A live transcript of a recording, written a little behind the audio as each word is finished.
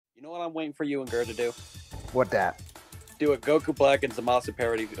You know what I'm waiting for you and Gur to do? What that? Do a Goku Black and Zamasu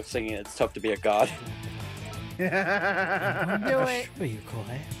parody of singing It's Tough to Be a God. Do it. Sure you,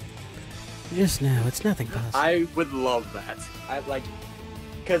 Koi. Just know it's nothing possible. I would love that.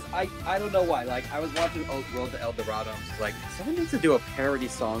 Because I don't know why. Like, I was watching Road to El Dorado and I was like, someone needs to do a parody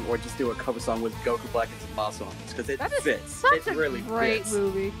song or just do a cover song with Goku Black and Zamasu on this because it fits. Such It really a great fits.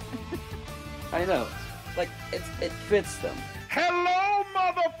 movie. I know. Like, it fits them. Hello,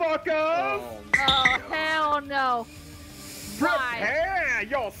 motherfuckers! Oh, hell no. Why? Prepare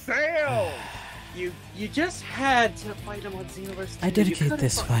yourself! You just had to fight him on Xenoverse 2. I dedicate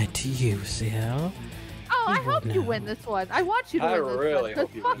this fight to you, CL. Oh, I You will hope you know. win this one. I want you to I win this really one.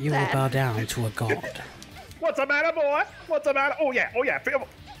 hope you 'cause win. fuck You will that. bow down to a god. What's the matter, boy? What's the matter? Oh yeah, feel.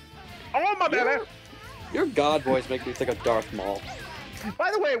 Oh my belly! Your God voice makes me think of Darth Maul.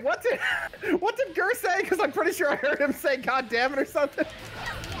 By the way, what did Gur say? Because I'm pretty sure I heard him say "God damn it" or something.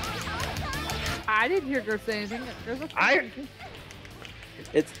 I didn't hear Gur say anything. There's a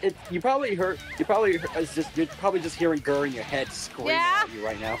You're probably just hearing Gur in your head screaming Yeah. at you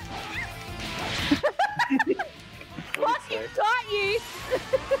right now. fucking got ye.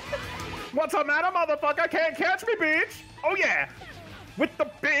 What's the matter, motherfucker? Can't catch me, bitch! Oh yeah! With the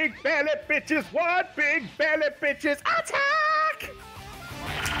big belly bitches, what big belly bitches? Attack!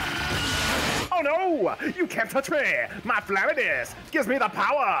 Oh no! You can't touch me! My flamminess gives me the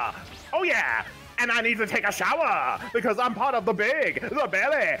power! Oh yeah! And I need to take a shower because I'm part of the belly,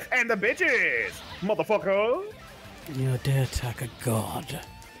 and the bitches! Motherfucker! You dare attack a god.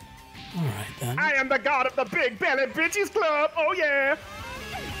 Alright then. I am the god of the big belly bitches club! Oh yeah!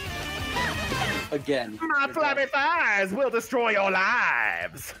 Again. My flabby thighs will destroy your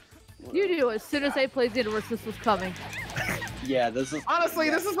lives! You knew as soon as I played Xenoverse this was coming. Yeah, this is... Honestly,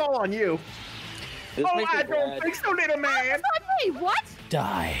 this is all on you. This Oh, makes me I don't glad. think so, little man! That's on me. What?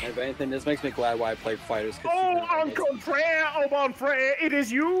 Die. If anything, this makes me glad why I played Fighters. Oh, en contraire, oh mon frère, it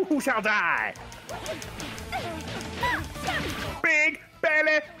is you who shall die! Big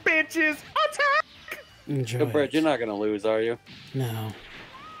belly bitches attack! Enjoy Bridge, you're it. not gonna lose, are you? No.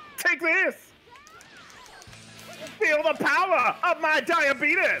 Take this! Feel the power of my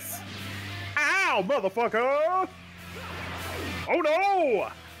diabetes! Ow, motherfucker! Oh no!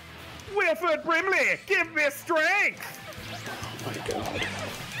 Wilford Brimley, give me strength! Oh my god.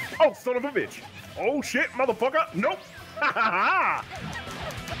 Oh, son of a bitch! Oh shit, motherfucker! Nope! Ha ha ha!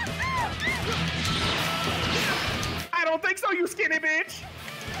 I don't think so, you skinny bitch!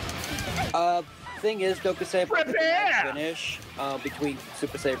 Thing is, Gokusei Prepare! finish between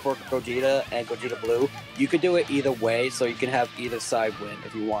Super Saiyan 4 Gogeta and Gogeta Blue. You could do it either way, so you can have either side win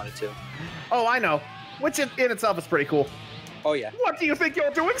if you wanted to. Oh, I know. Which in itself is pretty cool. Oh yeah, What do you think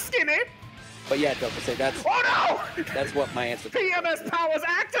you're doing, skinny? but yeah, Gokusei, Oh no! that's what my answer PMS powers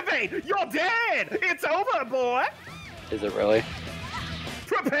activate! You're dead! It's over, boy! is. It really?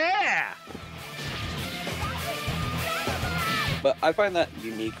 Prepare! But I find that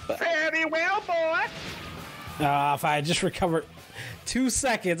unique. But Very well, boy! If I just recovered 2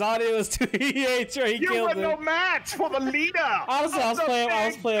 seconds, all I did was 2 EH or he You killed were him. no match for the leader! Honestly, I was of the playing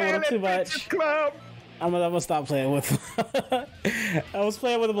with him Big too Belly much. Bitches Club. I'm gonna stop playing with him. I was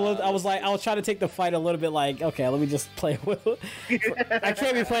playing with him a little. I was trying to take the fight a little bit like, okay, let me just play with him. I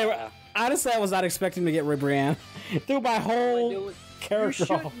can't be playing. Honestly, I was not expecting to get Ribrianne through my whole you character.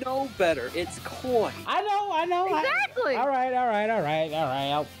 should know better. It's Koi. I know. Exactly. All right.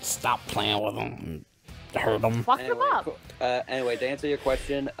 I'll stop playing with him. Hurt him. Fuck them up. Anyway, to answer your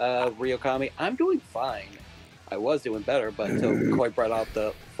question, Ryokami, I'm doing fine. I was doing better, but until Koi brought out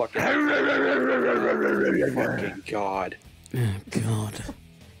the fucking... fucking god. Oh God.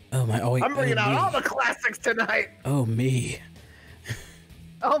 Oh my. Oh wait. I'm bringing out me. all the classics tonight! Oh me.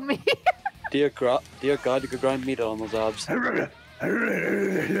 Oh, me. Dear God, you could grind meat on those obs. My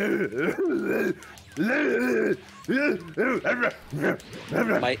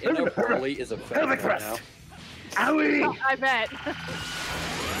inner Broly is offended right now. Owie! I bet.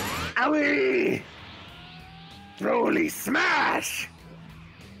 Owie! Broly smash!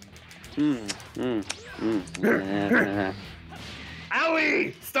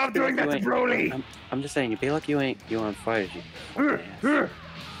 Owie! Stop doing that to Broly! I'm just saying, you feel like you on fire.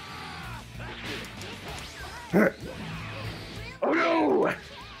 Oh no!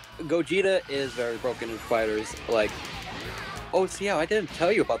 Gogeta is very broken in fighters. Like, oh, see how I didn't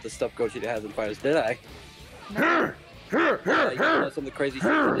tell you about the stuff Gogeta has in fighters, did I? You know some of the crazy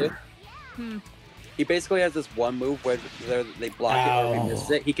shit he do? He basically has this one move where they block it or he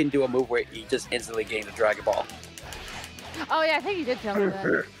misses it. He can do a move where he just instantly gains a Dragon Ball. Oh, yeah, I think you did tell me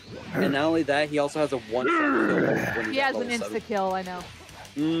that. And not only that, he also has a one-shot kill when he's He at has an level 7. insta-kill, I know.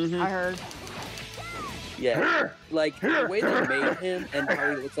 Mm-hmm. I heard. Yeah, like the way they made him and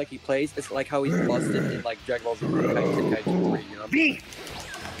how he looks like he plays, it's like how he's busted in like Dragon Ball Xenoverse, you know? B.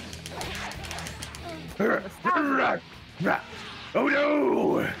 Oh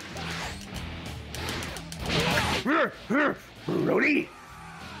no! Brody!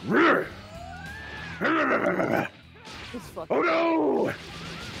 This fucking. Oh no!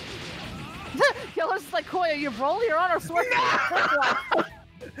 Yo, it's like Koya, you roll your honor sword. I'm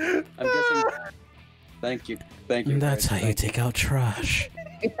guessing. Thank you. And that's how you take out trash.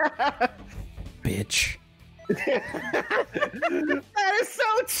 Bitch. That is so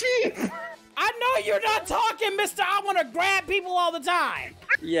cheap! I know you're not talking, mister. I want to grab people all the time.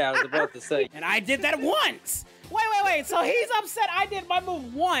 Yeah, I was about to say. And I did that once. Wait. So he's upset I did my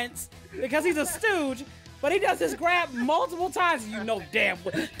move once because he's a stooge, but he does this grab multiple times. You know damn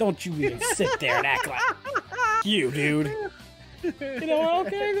well. Don't you even sit there and act like you, dude. You know,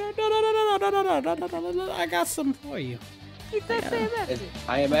 okay, no, I got something for you. Keep that same energy.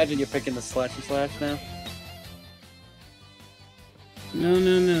 I imagine you're picking the slashy slash now.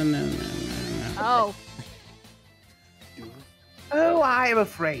 No. Oh. Oh, I am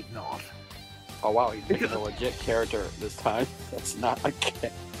afraid not. Oh wow, he's picking a legit character this time. That's not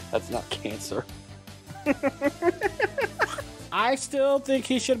cancer. I still think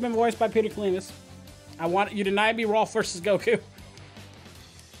he should have been voiced by Peter Clemus. I want you to not be Rolf versus Goku.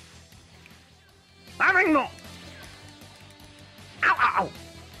 I mean, no. Ow!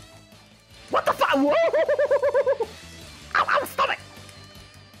 What the fuck? Whoa! Ow! Stop it!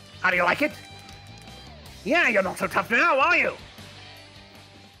 How do you like it? Yeah, you're not so tough now, are you?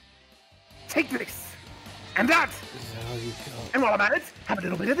 Take this and that. And while I'm at it, have a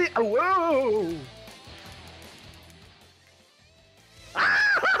little bit of it. Oh, whoa!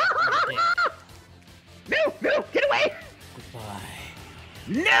 No! Get away! Goodbye.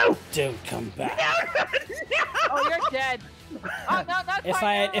 No! Don't come back. No! Oh, you're dead. Oh, no, that's If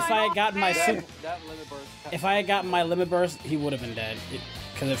fine, I had gotten my That, super, limit burst. if I had gotten my limit burst, he would have been dead.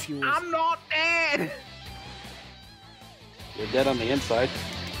 Because if he was, I'm not dead! You're dead on the inside.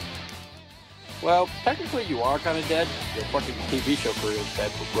 Well, technically you are kind of dead. Your fucking TV show career is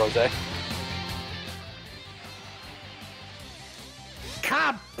dead, Rose.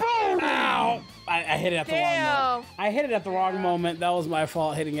 Kaboom! ow! I hit it at the wrong Damn. moment. I hit it at the wrong moment. That was my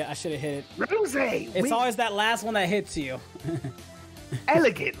fault hitting it. I should have hit it. Rose! It's always that last one that hits you.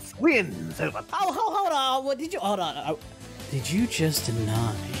 Elegance wins over. Oh, hold on. What did you? Hold on. Did you just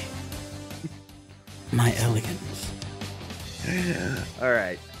deny my elegance? All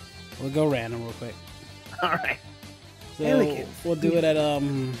right. We'll go random real quick. All right. So Elegance. we'll do it at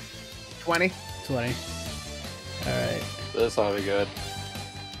 20. 20. All right. This ought to be good.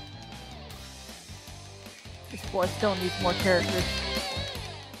 This boy still needs more characters.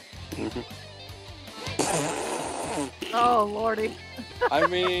 Oh, lordy. I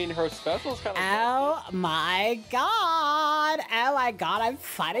mean, her special's kind of. Oh my god! Oh my god, I'm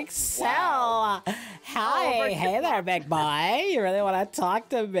fighting Cell! Wow. Hi, Oh, hey there, big boy. You really want to talk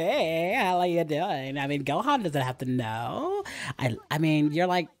to me? How are you doing? I mean, Gohan doesn't have to know. I mean, you're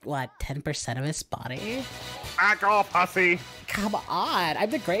like, what, 10% of his body? Back off, hussy. Come on, I'm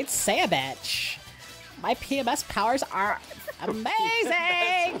the great Saiyajin. My PMS powers are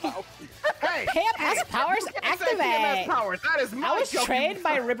amazing! Hey! PMS powers PMS activate! powers. That is my I was joke. trained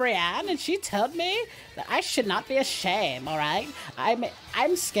by Ribrianne, and she told me that I should not be ashamed, alright?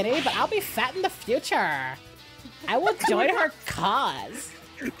 I'm skinny, but I'll be fat in the future. I will join her cause.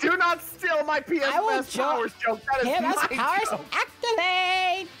 Do not steal my I will PMS powers joke. That is PMS my powers joke.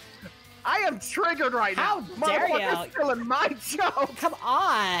 activate! I am triggered right How now. dare Motherfucker's you. stealing my joke. Come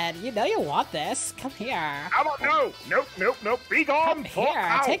on, you know you want this. Come here. How about no? Nope. Be gone. Come Fuck here,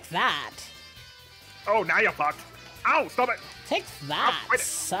 out. take that. Oh, now you're fucked. Ow, stop it. Take that, wait.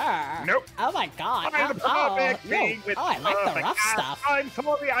 sir. Nope. Oh my god. I'm the perfect being with I like the perfect rough ass. stuff. I'm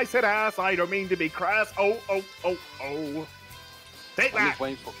sorry I said ass. I don't mean to be crass. Oh. Take I'm that. just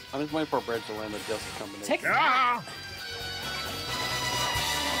waiting for Abridged to land the Justice Company. Take that. Ah.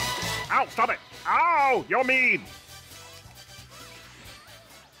 Ow, stop it. Ow, you're mean.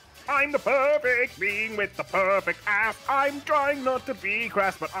 I'm the perfect being with the perfect ass. I'm trying not to be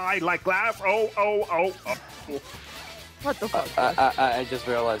crass, but I like glass. Oh. What the fuck? I just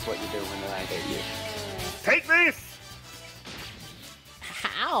realized what you're doing and I hate you. Take this.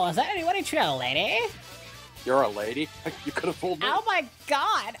 How? Is that anybody treat a lady? You're a lady? You could have fooled me. Oh my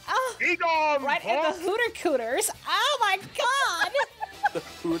god. Oh, Be gone. right in the punk. Hooter Cooters. Oh my god. The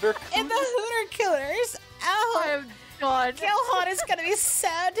Hooter? In the Hooter Cooters. Oh, I'm done. Gohan is gonna be so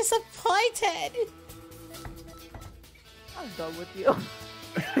disappointed. I'm done with you.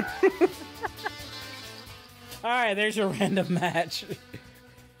 Alright, there's your random match.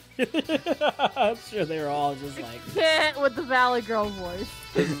 I'm sure they were all just like... Can't with the Valley Girl voice.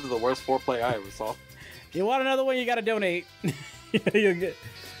 This is the worst foreplay I ever saw. You want another one, you gotta donate. You'll get...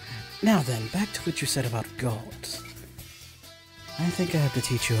 Now then, back to what you said about gods. I think I have to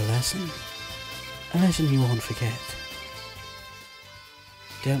teach you a lesson. A lesson you won't forget.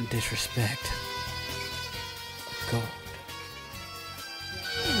 Don't disrespect a god.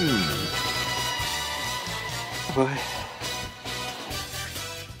 What?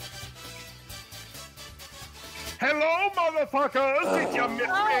 Hello, motherfuckers! Did you miss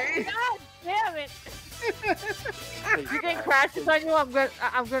Oh, me? God damn it! If you get crashes on you,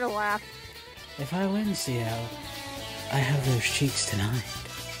 I'm gonna laugh. If I win, CL, I have those cheeks tonight.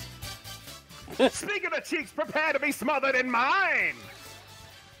 Speaking of cheeks, prepare to be smothered in mine!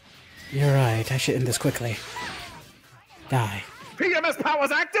 You're right, I should end this quickly. Die. PMS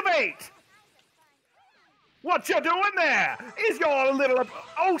powers activate! What you doing there? Is your little...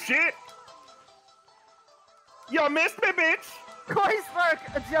 Oh, shit! You missed me, bitch! Koi's smirk.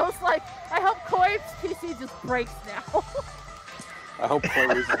 Joe's like, I hope Koi's PC just breaks now. I hope Koi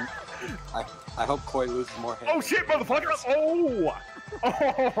loses. I hope Koi loses more hair. Oh, shit, motherfucker! Oh!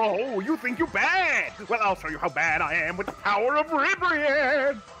 Oh, you think you bad? Well, I'll show you how bad I am with the power of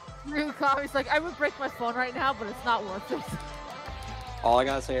Ribrian! Ryukami's like, I would break my phone right now, but it's not worth it. All I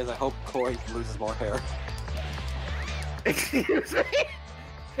gotta say is I hope Koi loses more hair. Excuse me?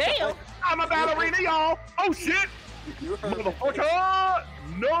 Damn! I'm a ballerina, y'all! Oh, shit! You heard me. Motherfucker!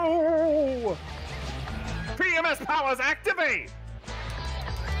 No! PMS powers activate!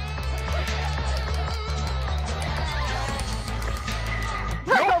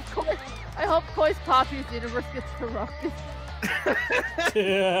 I hope Koi's Coffee's universe gets corrupted.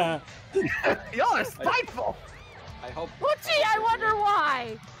 Yeah. Y'all are spiteful! I hope. Uchi, I wonder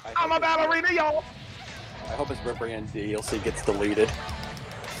why! I'm a ballerina, y'all! I hope his Ribrian DLC gets deleted.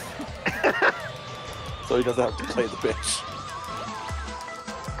 So he doesn't have to play the bitch.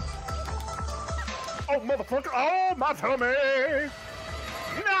 Oh, motherfucker! Oh, my tummy!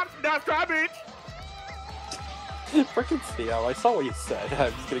 That's right, bitch! Freaking Theo, I saw what you said.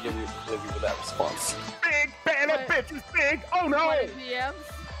 I'm just gonna give you that response. Big belly What? bitch is big! Oh no! My DMs?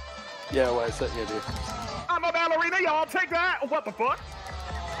 Yeah, what I said, yeah, dude. I'm a ballerina, y'all! Take that! What the fuck?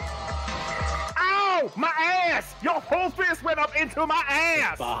 Ow! My ass! Your whole fist went up into my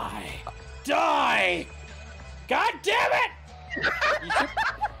ass! Bye. Die! God damn it!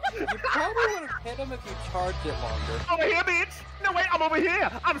 You probably would have hit him if you charged it longer. Over here, bitch! No, wait, I'm over here!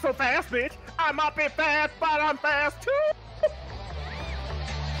 I'm so fast, bitch! I might be fast, but I'm fast too!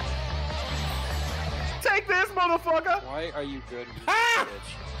 Take this, motherfucker! Why are you good with Ah!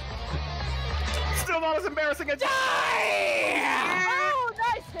 bitch? Still not as embarrassing as... Oh,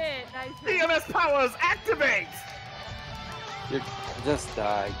 nice hit! Nice hit. PMS powers activate! Just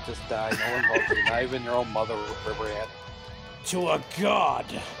die. Just die. No one loves you. Not even your own mother, Ribrian. To a god.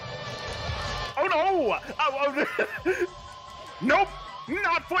 Oh no! Nope!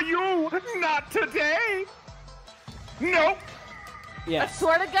 Not for you! Not today! Nope! I Yes.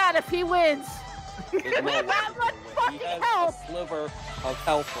 swear to God, if he wins, There's no way That much he fucking has help. a sliver of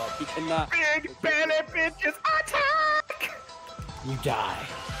health left. He cannot. Big belly bitches attack! You die.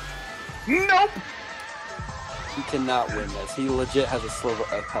 Nope! He cannot win this. He legit has a sliver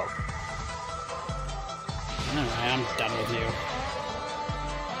of health. Alright, I'm done with you.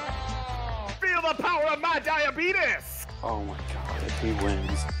 Feel the power of my diabetes! Oh my god, if he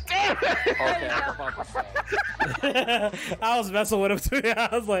wins. Damn it! Okay, I'm about to say. I was messing with him too. I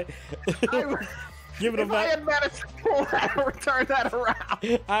was like, giving him If I back. had managed to pull that or turn that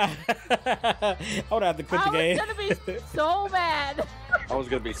around. I would have to quit the I game. was gonna be so mad. I was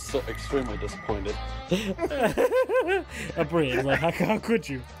gonna be so extremely disappointed. A brain, like, how could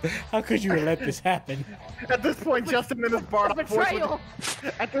you? How could you let this happen? At this point, Justin in his Bardock voice Betrayal.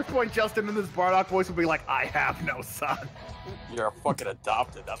 would, at this point, Justin in his Bardock voice would be like, I have no son. You're a fucking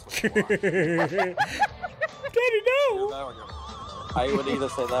adopted, that's what you are. Daddy, no! I would either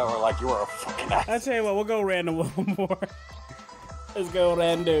say that or like, you are a fucking ass. I tell you what, we'll go random one more. Let's go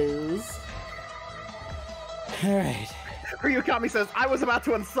randos. All right. Ryukami says, I was about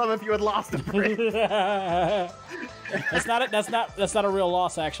to unsub if you had lost a brain. That's not a real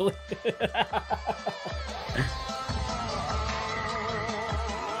loss, actually.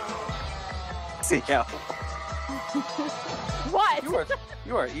 See, yeah. What?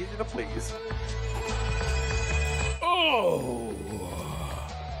 You are easy to please. Oh.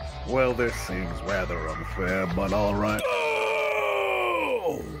 Well, this seems rather unfair, but alright.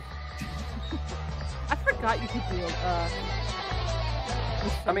 Oh. I forgot you could do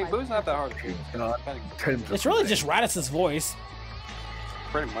I mean, Boo's not that hard to choose. It's really just Raditz' voice.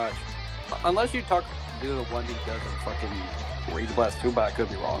 Pretty much. Unless you do the one who doesn't fucking Rage Blast too, but I could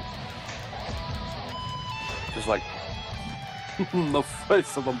be wrong. Just like the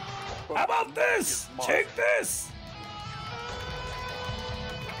face of them. How about this? Take this!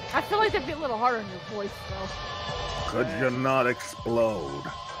 I feel like that'd be a little harder in your voice, though. Could you not explode?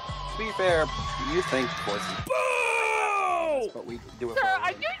 To be fair, you think voices. Boo! But we do it. Sir,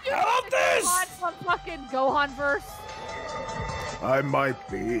 are you doing How about this? Gohan from fucking Gohan verse? I might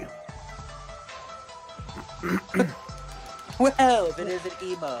be. Well, if it isn't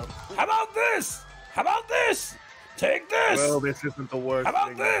emo. How about this? How about this? Take this! Well, this isn't the worst How about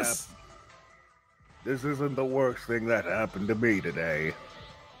thing this? This isn't the worst thing that happened to me today.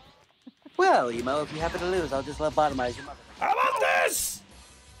 Well, emo, if you happen to lose, I'll just lobotomize your mother. How about this?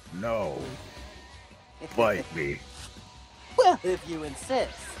 No. Bite me. Well, if you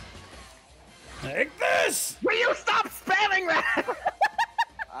insist. Take this! Will you stop spamming that?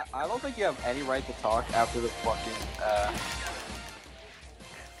 I don't think you have any right to talk after the fucking,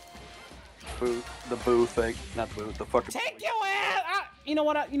 the boo thing. Not boo, the fucking... Take your ass! You know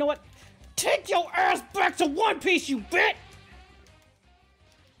what? You know what? Take your ass back to One Piece, you bitch!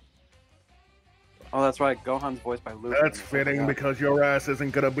 Oh, that's right. Gohan's voiced by Luke. That's fitting because your ass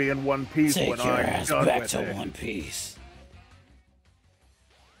isn't gonna be in One Piece Take when your I'm ass done back with to it. One Piece.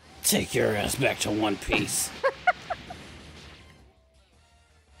 Take your ass back to One Piece.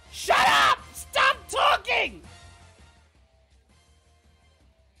 Shut up! Stop talking!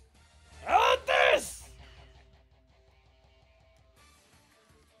 How about this?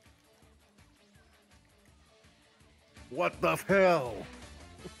 What the hell?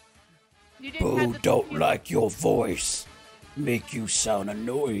 You didn't have Boo the- don't you- like your voice. Make you sound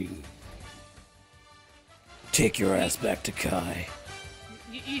annoying. Take your ass back to Kai.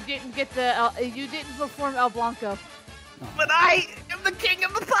 You didn't get the. You didn't perform El Blanco. But I am the king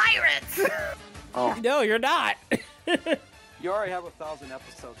of the pirates! Oh, No, you're not. you already have 1,000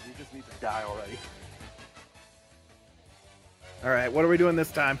 episodes. You just need to die already. Alright, what are we doing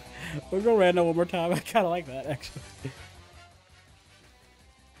this time? We'll go random one more time. I kind of like that, actually.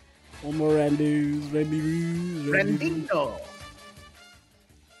 One more randos, randy-roos, Rendino!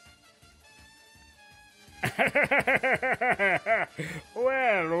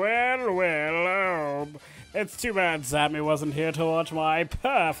 well, it's too bad Sammy wasn't here to watch my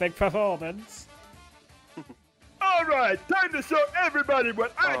perfect performance. Alright, time to show everybody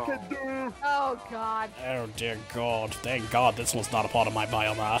what I can do! Oh God. Oh dear God, thank God this was not a part of my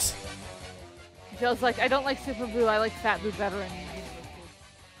biomass. Joe's like, I don't like Super Boo. I like Fat Boo better. And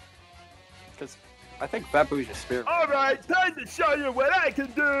Because I think Fat Boo's your spirit. Alright, time to show you what I can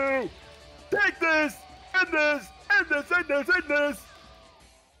do! Take this, and this, and this, and this, and this!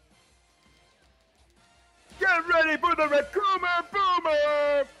 Get ready for the Rakuma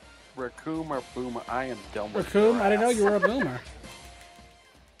Boomer! Raccoon or Boomer, I am done with Raccoon, your I didn't know ass. you were a boomer.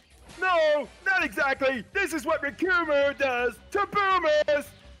 No, not exactly! This is what Rakuma does to boomers!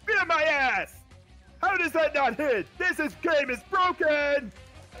 Feel my ass! How does that not hit? This game is broken!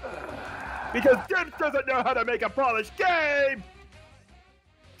 Because Dims doesn't know how to make a polished game!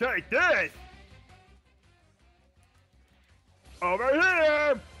 Take this! Over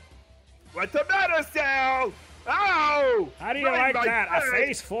here! What's the matter, Sal? Ow! How do you Right in like my that? A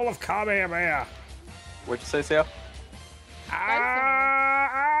face full of Kamehameha. What'd you say, Sam?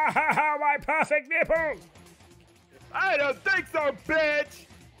 My perfect nipple! I don't think so, bitch!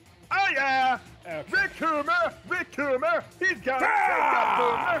 Oh yeah! Okay. Rakuma! He's got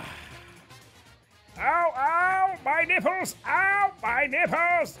Ah! a boomer! Ow, my nipples! Ow, my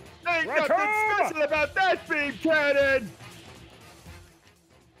nipples! Ain't nothing Rakuma! special about that beam cannon!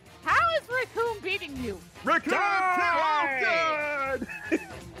 how is Raccoon beating you? Raccoon Die! kill! Good!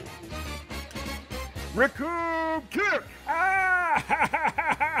 Raccoon kick! Ow!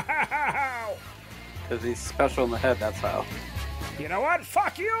 Because he's special in the head, that's how. You know what?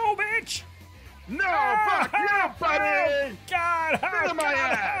 Fuck you, bitch! No, fuck you, buddy! God! Spit in my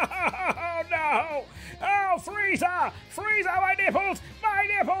ass! Oh no! Oh, Frieza! Frieza, my nipples! My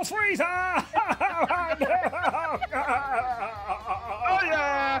nipples, Frieza! Oh, no! Oh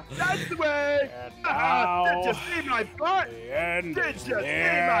yeah, that's the way! And now, Did you see my butt? the end Did is you see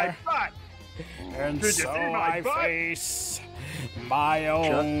near. my butt? And Did you so see my I butt? face my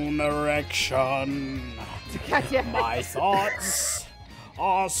own erection. Gotcha. My thoughts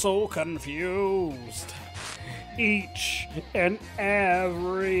are so confused. Each and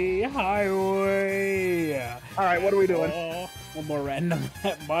every highway. Alright, what are we doing? Oh, one more random.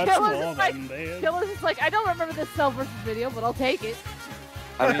 Much Killer's more just like, than this. Killer's just like, I don't remember this Cell versus video, but I'll take it.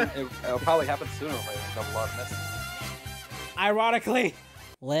 I mean, it'll probably happen sooner or later. Double lot of miss. Ironically.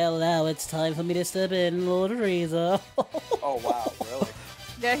 Well, now it's time for me to step in, Lord Frieza. Oh wow, really?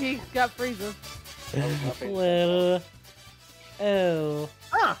 Yeah, he got Frieza. Well, oh,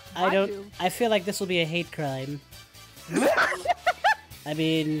 I do. I feel like this will be a hate crime. I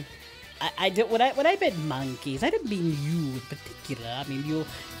mean, I did when I meant monkeys, I didn't mean you in particular. I mean you.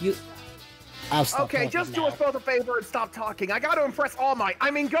 I'll stop Okay, talking just do now. us both a favor and stop talking. I got to impress All Might.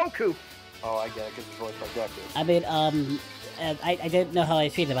 I mean Goku. Oh, I get it, because it's voiced by Goku. I mean, I don't know how I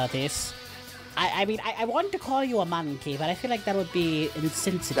feel about this. I mean, I wanted to call you a monkey, but I feel like that would be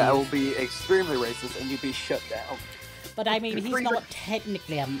insensitive. That will be extremely racist, and you'd be shut down. But I mean, he's not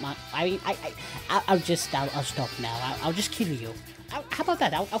technically a monkey. I mean, I'll stop now. I'll just kill you. How about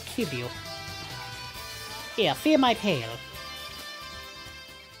that? I'll kill you. Here, feel my tail.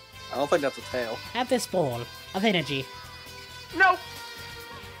 I don't think that's a tail. Have this ball of energy. No.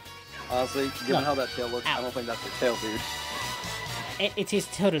 Honestly, given No. how that tail looks, Ow. I don't think that's a tail, dude. It is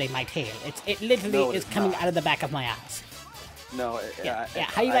totally my tail. It literally No, it is is coming not. out of the back of my ass. No, Yeah,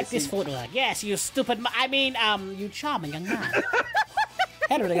 how you like this footwork? Yes, you stupid. You charming young man.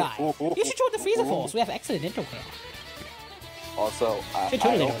 Head of the guy. You should join the Frieza Force. We have excellent intercare. Also, Should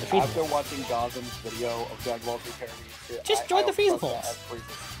totally go to the Frieza after Force. watching Gosm's video of Dragon Ball Z parodies, Just join the Frieza Force.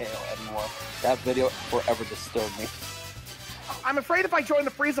 Frieza's tail anymore. That video forever disturbed me. I'm afraid if I join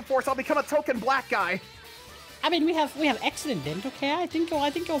the Frieza Force, I'll become a token black guy. I mean, we have excellent dental care. I think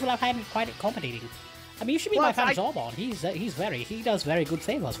you'll find it quite accommodating. I mean, you should be my Plus, friend Zorbon. He does very good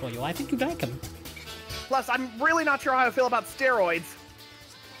favors for you. I think you'd like him. Plus, I'm really not sure how I feel about steroids.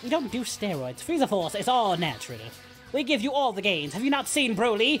 We don't do steroids. Frieza Force is all natural. We give you all the gains. Have you not seen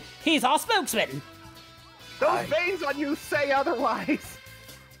Broly? He's our spokesman. Those veins on you say otherwise.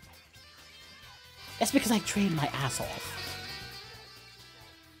 That's because I train my ass off.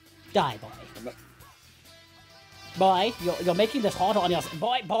 Die, boy. Boy, you're making this harder on yourself.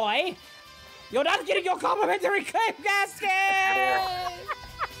 Boy, you're not getting your complimentary claim gasket!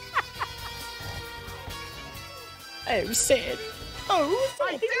 Oh, Sid. Oh,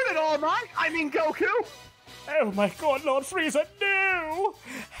 I did it, All Might. I mean Goku. Oh my god, Lord Frieza, no!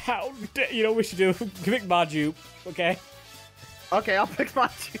 How dare you know what we should do? Pick Maju, okay? Okay, I'll pick my.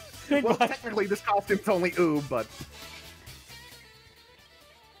 Well, technically, this costume's only Oob, but.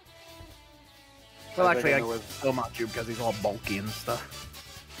 Well, actually, I still Machu because he's all bulky and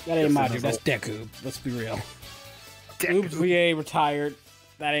stuff. That ain't Just Maju, in that's his Deku. Let's be real. Deku. Oops, VA retired.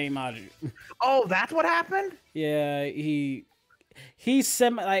 That ain't Maju. Oh, that's what happened? Yeah, he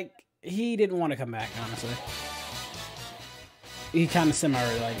didn't want to come back, honestly. He kind of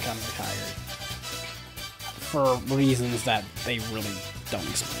retired. For reasons that they really don't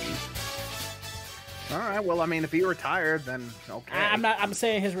explain. Alright, well, I mean, if he retired, then okay. I'm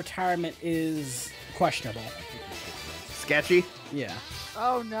saying his retirement is questionable. Sketchy? Yeah.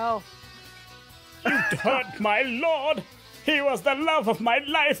 Oh no. You hurt my lord! He was the love of my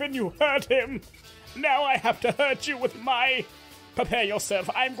life and you hurt him! Now I have to hurt you with my... Prepare yourself,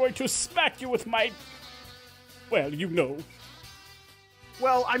 I'm going to smack you with my... Well, you know.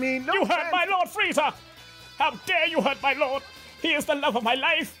 Well, I mean, no You hurt offense. my Lord Frieza! How dare you hurt my lord! He is the love of my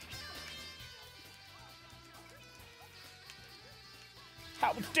life!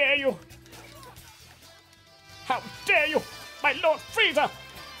 How dare you! How dare you! My Lord Frieza!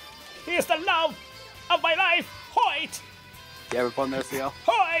 He is the love of my life! Hoit! You having fun there, CL?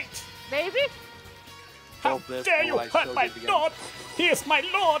 Hoit! Maybe? How Hope this dare you light hurt shows my it again. lord! He is my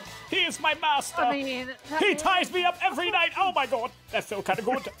lord! He is my master! I mean, He ties me up every night! Oh my god! That felt kinda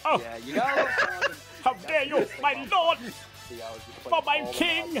good! Oh! Yeah, you got it. How dare you, my lord! For my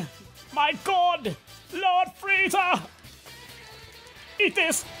king! My god! Lord Frieza! Eat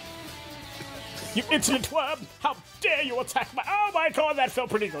this! You insolent worm! How dare you attack my... Oh my god, that felt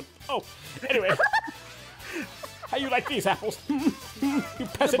pretty good. Oh, anyway. How you like these apples? You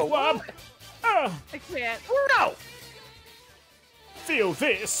peasant worm! I can't. No! Feel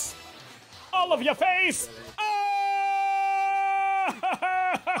this! All of your face! Oh!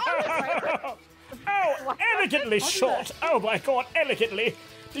 Oh, elegantly shot! Oh my god, elegantly!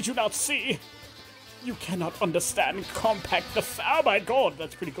 Did you not see? You cannot understand compact oh my god,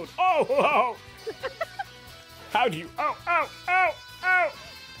 that's pretty good. Oh, oh! How do you... Oh, oh, oh, oh!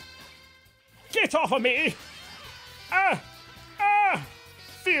 Get off of me!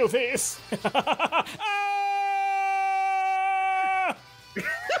 Feel this! Ah!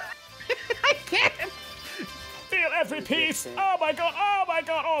 I can't! Feel every piece! Oh my god, oh my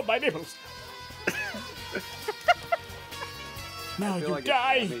god, oh my nipples! Now you like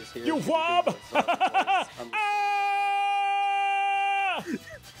die, it's you here. worm! I'm- Ah!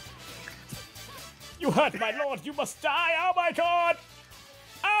 You hurt my lord. You must die. Oh my god.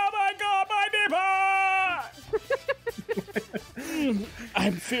 Oh my god, my neighbor! I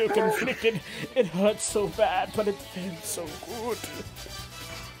feel conflicted. It hurts so bad, but it feels so good.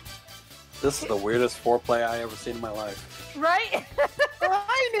 This is the weirdest foreplay I ever seen in my life. Right?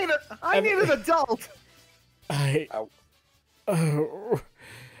 I need an adult. I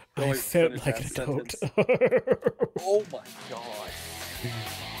felt like an adult. Oh my god.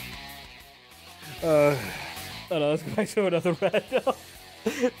 Oh no, let's go back to another random.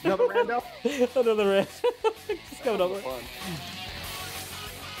 Another rando? Another random. Just coming over. Fun.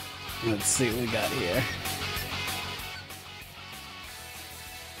 Let's see what we got here.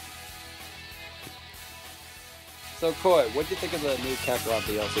 So, Koi, what do you think of the new Kakarot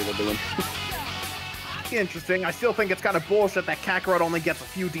DLC they're doing? Interesting. I still think it's kind of bullshit that Kakarot only gets a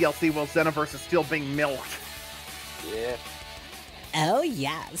few DLC while Xenoverse is still being milked. Yeah. Oh,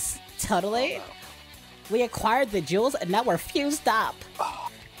 yes. Totally. Oh, no. We acquired the jewels and now we're fused up.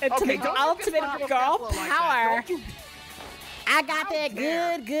 Into Okay, the don't you ultimate get fucking girl like that, power. don't you? I got How that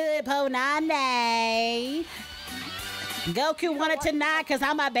dare. good Ponane. Goku wanted to knock because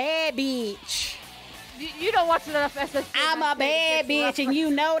I'm a bad bitch. You don't watch enough SSG. I'm a bad bitch and you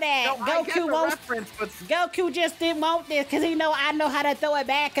know that. No, I get the Goku won't. reference, but Goku just didn't want this because he know I know how to throw it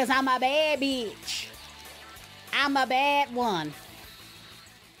back because I'm a bad bitch. I'm a bad one.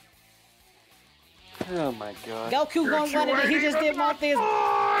 Oh my god. Goku gonna run it. He just didn't want this.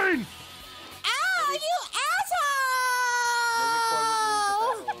 Fine! Oh, you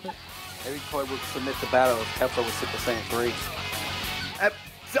asshole! Maybe Koi would submit the battle if Kefla was Super Saiyan 3.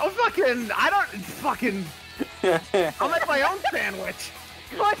 So fucking, I don't fucking. I'll make my own sandwich.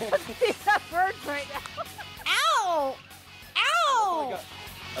 What does he have birds right now? Ow! Ow!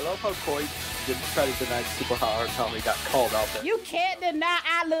 I love how Koi didn't try to deny super hard how he got called out there. You can't deny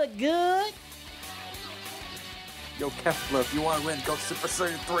I look good. Yo, Kefla, if you want to win, go Super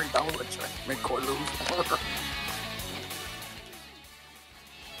Saiyan 3. That will let you make Koi lose.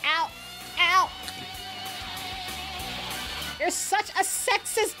 Ow! Ow! You're such a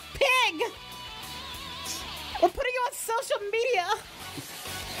sexist pig! We're putting you on social media!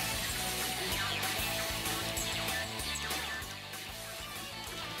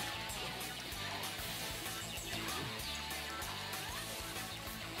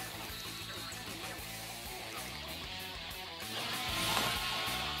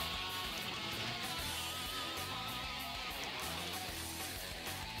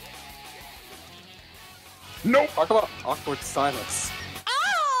 Nope. Talk about awkward silence.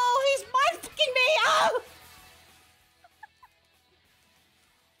 Oh! He's mind-fucking me! Oh!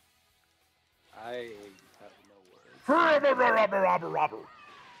 I have no words. Robber.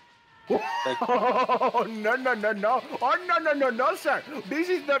 Thank you. Oh, no. Oh, no, sir. This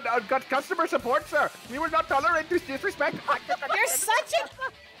is the customer support, sir. We will not tolerate this disrespect. You're such an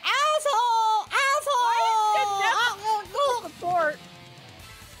asshole! Asshole! Support.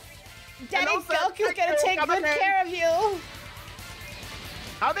 Daddy Hello, sir. Goku's Thank gonna you. take Come good again. care of you.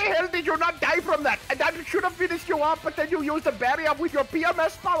 How the hell did you not die from that? And that should have finished you off, but then you used the barrier with your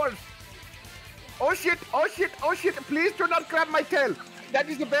PMS powers. Oh shit. Please do not grab my tail. That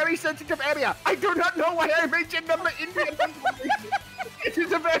is a very sensitive area. I do not know why I mentioned the Indian information. It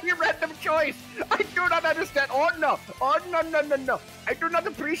is a very random choice. I do not understand. Oh no. I do not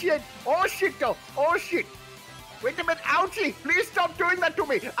appreciate. Oh shit. Wait a minute. Ouchie. Please stop doing that to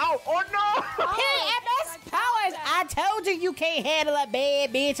me. Ow. Oh no. PMS powers! I told you can't handle a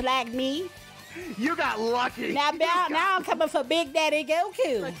bad bitch like me. You got lucky. Now I'm coming for Big Daddy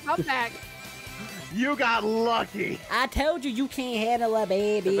Goku. Come back. You got lucky. I told you can't handle a bad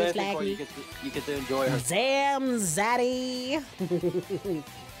If bitch anything, like Koi, me. you get to enjoy her. Zam Zaddy.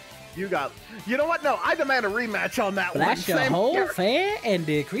 You know what? No, I demand a rematch on that one. Flash your Same whole here. fan and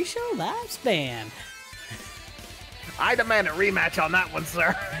decrease your lifespan. I demand a rematch on that one,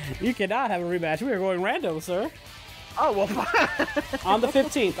 sir. You cannot have a rematch. We are going random, sir. Oh, well, On the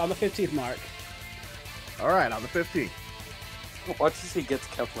 15th mark. all right, on the 15th. Watch as he gets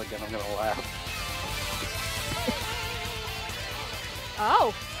Kefla again, I'm gonna laugh.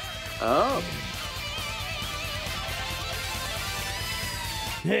 Oh. Oh.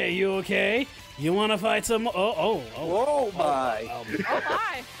 Hey, you okay? You want to fight some? Oh. Whoa, my. Oh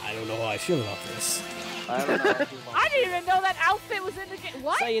my. I don't know how I feel about this. I don't know. I didn't even know that outfit was in the game.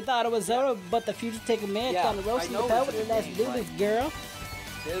 What? So you thought it was Zoro, but the future take a man Yeah, on the roast I in know the belt it's with the last in, do like- this, girl.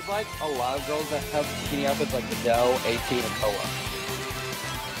 There's like a lot of girls that have skinny outfits like Adele, 18, and Koa.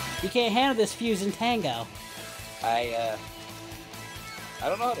 You can't handle this fusion tango. I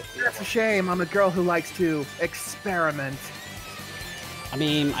don't know how to feel. That's a shame. I'm a girl who likes to experiment. I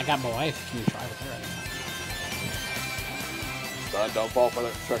mean, I got my wife. Can you try with her? Son, don't fall for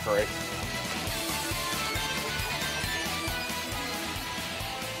the trickery.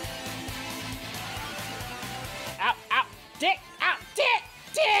 Ow, ow, dick, ow, dick,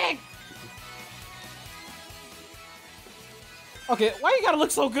 dick! Okay, why you gotta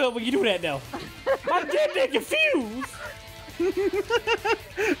look so good when you do that, though? I'm getting confused!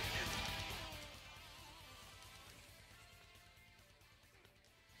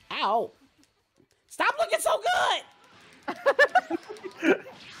 Ow! Stop looking so good!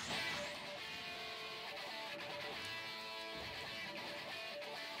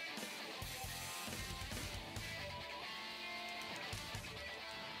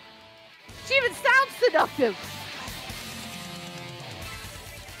 She even sounds seductive.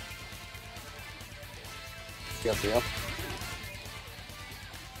 Yes, yeah.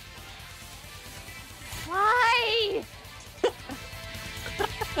 Why?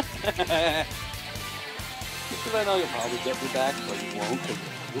 Because I know you'll probably get me back, but you won't.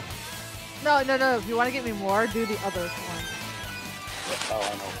 No. If you want to get me more, do the other one. Oh, I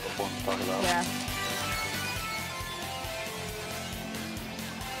know what one I'm talking about. Yeah.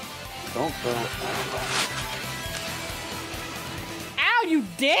 Don't throw it. Ow, you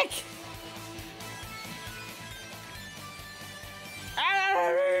dick!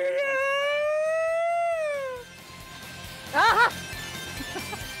 Ah!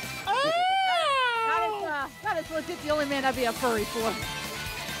 That is legit the only man I'd be a furry for.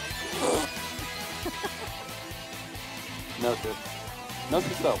 No, dude. No,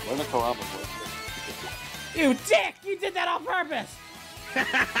 yourself. Learn a Karama first. You dick! You did that on purpose!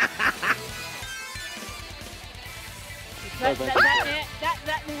 That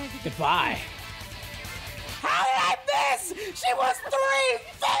man. Goodbye. How did I miss? She was 3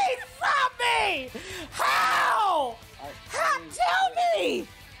 feet from me! How? How? Tell me!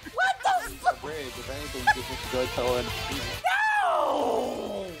 What the fuck? Bridge, if anything, you just enjoy telling.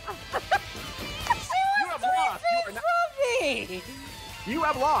 No! You have lost. You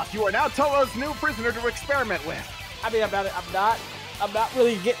are lost. You are now Toa's new prisoner to experiment with. I mean, I'm not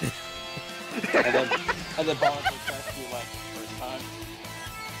really getting. And then Bond will test you like first time.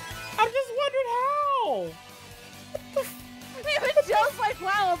 I'm just wondering how. Even Joe's like,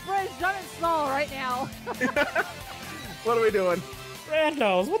 wow, Abridged, done it small right now. What are we doing?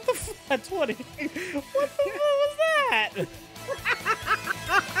 Randos, what the fuck? 20. What the fuck was that?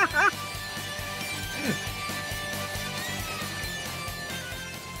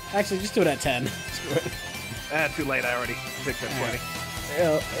 Actually, just do it at 10. Screw it. Too late. I already picked at 20.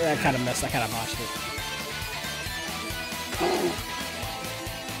 Yeah, I kind of messed. I kind of botched it.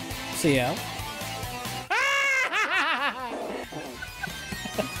 See ya.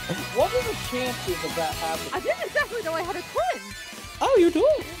 What are the chances of that happening? I didn't exactly know I had a twin. Oh, you do?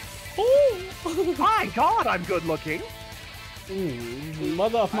 Oh. My God, I'm good looking.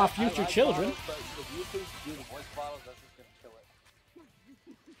 Mother of my future children. But if you do the voice bottles, that's just gonna kill it.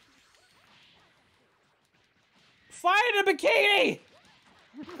 Find a bikini!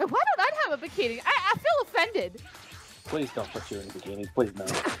 Why don't I have a bikini? I feel offended. Please don't put you in a bikini. Please no.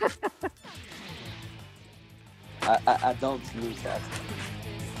 I don't use that.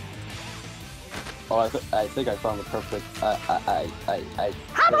 Oh, I think I found the perfect.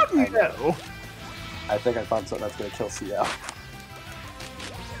 How do you know? I think I found something that's gonna kill CL.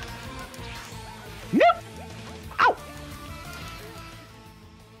 Nope. Ow.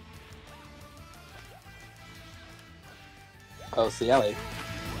 Oh, CL.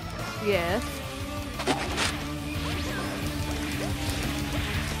 Yes.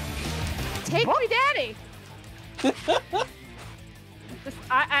 Take me, daddy.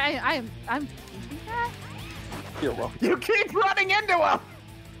 I'm You're welcome. You keep running into him.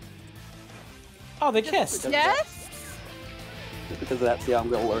 Oh, they kissed. yes. Because of that, see, I'm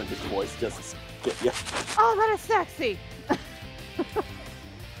gonna learn this voice just to get you. Oh, that is sexy.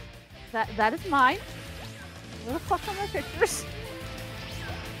 that is mine. Where the fuck are my pictures?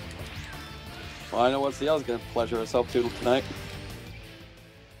 Well, I know what CL's gonna pleasure herself to tonight.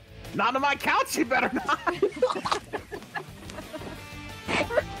 Not on my couch. You better not.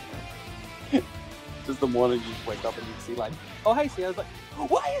 Just the morning you just wake up and you see like, oh hey CL's like,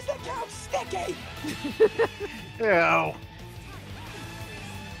 why is that couch sticky? Ew.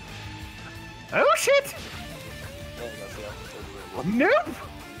 Oh shit. There you go, CL. Nope.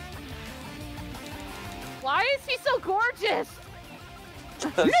 Why is he so gorgeous?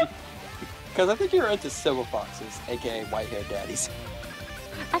 Because I think you're into silver foxes, aka white-haired daddies.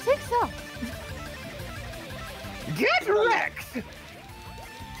 I think so. Get wrecked.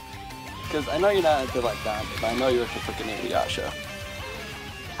 Because I know you're not into like Diamond, but I know you're into freaking Inuyasha.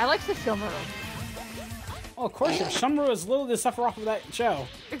 I like Sesshomaru. Oh, of course, Shumru is literally the suffer off of that show.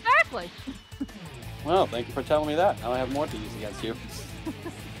 Exactly. Well, thank you for telling me that. Now I have more to use against you.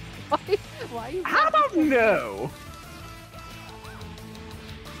 Why you How about no?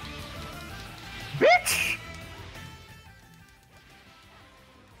 Bitch!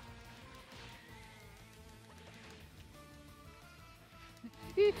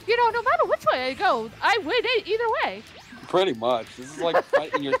 You know, no matter which way I go, I win either way. Pretty much. This is like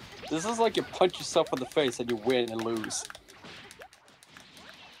fighting your. This is like you punch yourself in the face and you win and lose.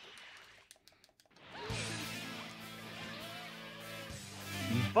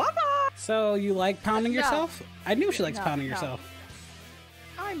 Bye-bye! So you like pounding No. yourself? I knew she likes No, pounding no. herself.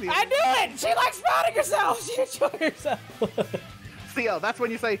 I knew I knew it! She likes pounding herself! She enjoys herself! Theo, that's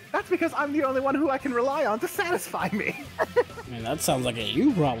when you say, that's because I'm the only one who I can rely on to satisfy me. I mean, that sounds like a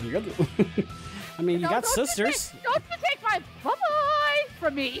you problem. You're the... I mean, you got don't sisters. Don't you take my bye-bye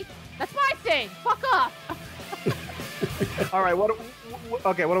from me. That's my thing. Fuck off. All right,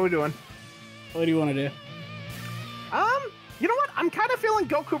 okay, what are we doing? What do you want to do? You know what? I'm kind of feeling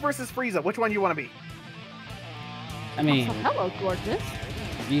Goku versus Frieza. Which one you want to be? I mean, Oh, hello, gorgeous.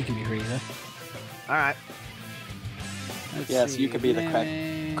 you can be Frieza. All right. Let's Yes, see. you could be the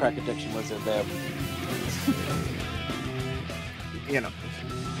crack addiction wizard there. You know.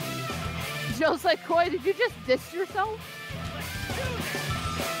 Joe's like, Koi, did you just diss yourself?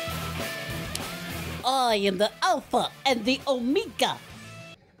 I am the Alpha and the Omega.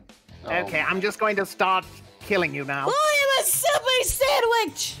 Oh. Okay, I'm just going to start killing you now. I am a Subway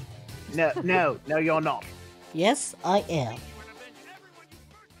sandwich. No, you're not. Yes, I am.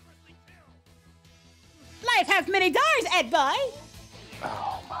 Life has many doors, Ed Boy.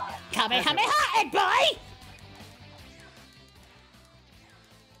 Oh my. Kamehameha, Ed Boy.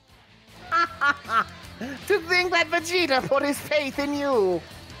 To think that Vegeta put his faith in you.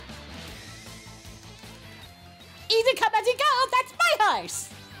 Easy come as you go. That's my horse.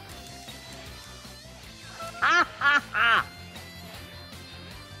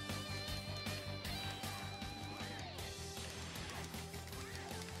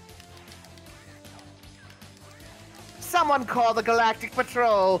 Someone call the Galactic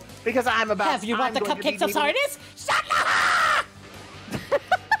Patrol because I'm about. Have you brought I'm the going to be cupcakes of leaving- sardines? Shut up!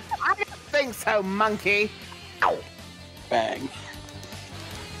 I don't think so, monkey. Ow. Bang.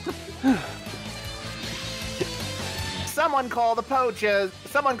 Someone call the poachers.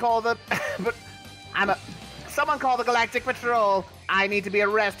 Someone call the. But Someone call the Galactic Patrol. I need to be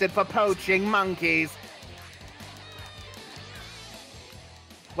arrested for poaching monkeys.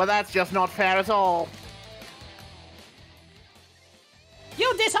 Well, that's just not fair at all.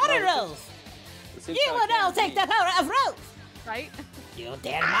 You dishonor Rose. This seems You kinda will now candy. take the power of Rose. Right? You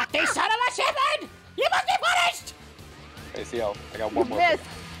dare mock the son of a shepherd! You must be punished! Hey, see how I got one more. Miss.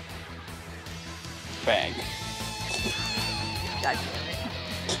 Bang. God damn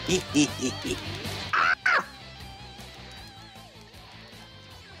it.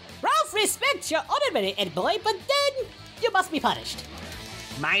 Ralph respects your honorary Ed Boy, but then you must be punished.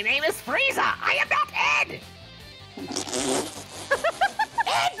 My name is Frieza. I am not Ed.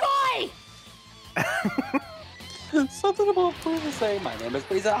 Ed Boy! Something about Frieza saying, "My name is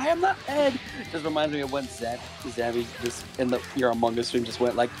Frieza. I am not Ed." Just reminds me of when Zammy just in the Your Among Us stream just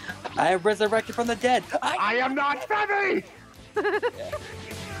went like, "I have resurrected from the dead. I am not Femi. Yeah.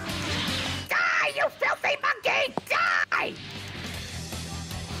 Die, you filthy monkey! Die!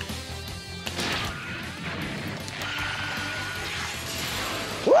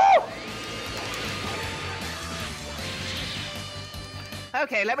 Woo!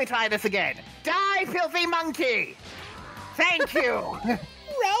 Okay, let me try this again. Die, filthy monkey! Thank you!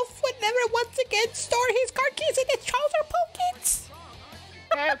 Ralph would never once again store his car keys in his trouser pockets.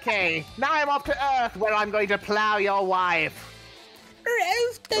 Okay, now I'm off to Earth where I'm going to plow your wife.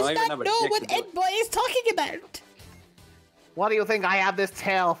 Ralph does Well, I even not have a know dick what to do Ed it. Boy is talking about. What do you think I have this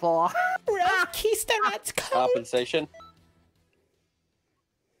tail for? Ralph kissed the rat's coat. Compensation.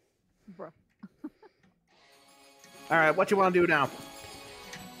 Bro. Alright, what you want to do now?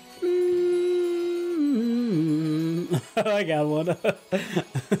 I got one.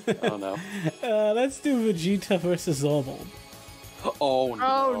 Oh no. Let's do Vegeta versus Zarbon. Oh no.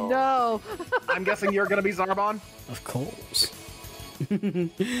 Oh no. I'm guessing you're gonna be Zarbon? Of course.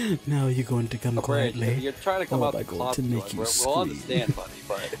 Now you're going to come Bridge, quietly. if you're trying to come Or out am I the going closet, to make you we'll scream? understand, buddy,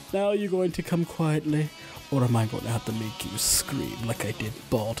 but Now you're going to come quietly, or am I going to have to make you scream like I did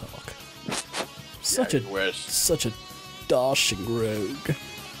Bartok? Such I wish. such a dashing rogue.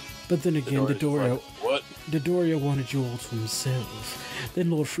 But then again, Dodoria wanted you all to himself. Then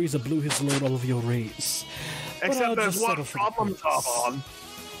Lord Frieza blew his load all of your race. But Except I'll there's just one settle for the problem, purpose. Zarbon.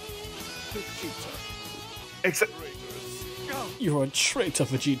 Except, You're a traitor,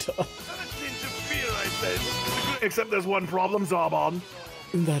 Vegeta. except there's one problem, Zarbon.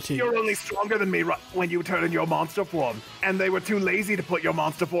 That is... You're only stronger than me when you turn in your monster form, and they were too lazy to put your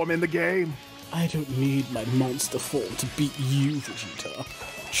monster form in the game. I don't need my monster form to beat you, Vegeta.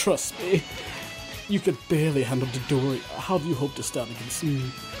 Trust me. You could barely handle Dodoria. How do you hope to stand against me?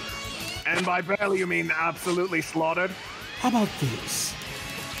 And by barely you mean absolutely slaughtered? How about this?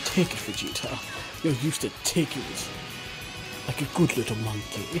 Take it, Vegeta. You're used to taking it. Like a good little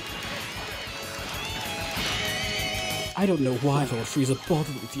monkey. I don't know why Lord Frieza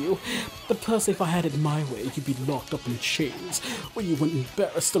bothered with you, but personally, if I had it my way, you'd be locked up in chains, where you wouldn't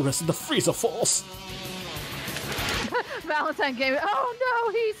embarrass the rest of the Frieza Force. Valentine game. Oh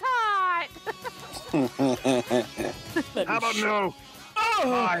no, he's hot! How about no?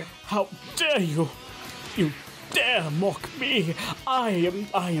 Oh, how dare you! You dare mock me! I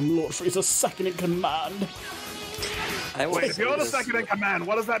am Lord Frieza's second in command. Wait, if you're the second in command,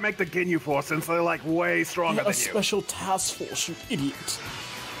 what does that make the Ginyu Force since they're like way stronger You're than a you? special task force, you idiot.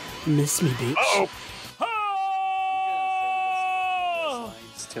 Miss me, bitch. Uh-oh, Ah!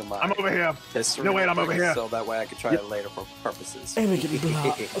 Lines to my I'm over here. history. No, wait, I'm over here. So that way I can try it later for purposes. Elegant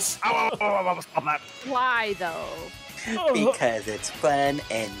blast. Oh, stop that. Why though? Because it's fun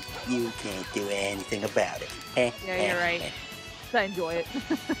and you can't do anything about it. Yeah, you're right. I enjoy it.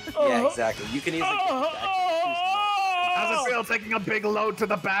 Yeah, exactly. You can easily get How's it feel taking a big load to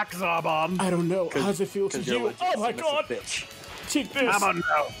the back, Zarbon? I don't know. How does it feel to you? Oh my god! Bitch. Take this! How about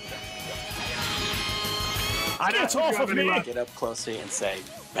no? I'd Get ask if off you have of any me! last- Get up closely and say,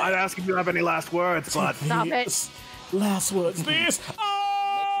 I'd ask if you have any last words, but Stop it. These. Last words, please. Ah!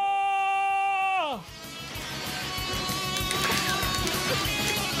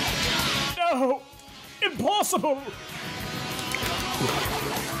 No! Impossible!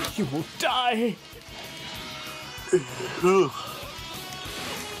 You will die.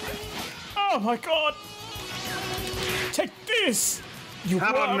 Oh my god! Take this! You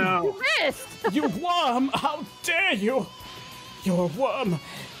how about worm! no? Missed. You worm! How dare you! You're a worm!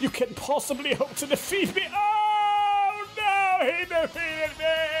 You can't possibly hope to defeat me! Oh no! He defeated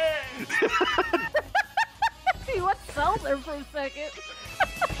me! He went sell there for a second.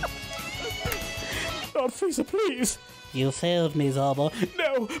 Lord Frieza, please! You failed me, Zaba.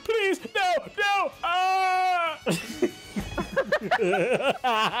 No! Please! No! No! Ah!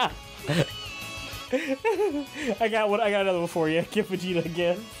 I got one. I got another one for you. Give Vegeta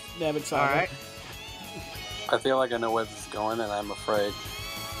again. Damn it, Zaba. All right, I feel like I know where this is going and I'm afraid.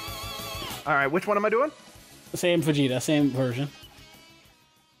 all right. Which one am I doing? Same Vegeta, same version.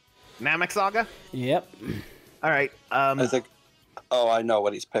 Namek Saga. Yep. All right. I think. Oh, I know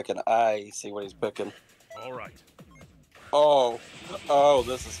what he's picking. I see what he's picking. All right. Oh,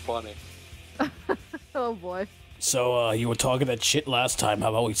 this is funny. Oh boy. So, you were talking that shit last time. How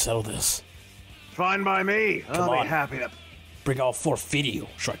about we settle this? Fine by me. I'll on. be happy to. Bring all 4 feet of you,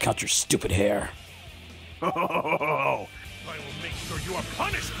 so I cut your stupid hair. Oh, I will make sure you are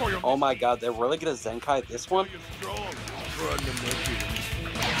punished for your Oh my god, they're really gonna Zenkai this one? strong.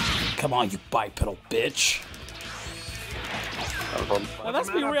 Come on, you bipedal bitch. Now, let's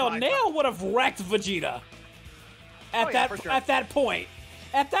be real. Nail would have wrecked Vegeta. At yeah, for sure. at that point.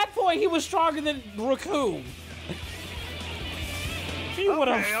 At that point, he was stronger than Raccoon. He would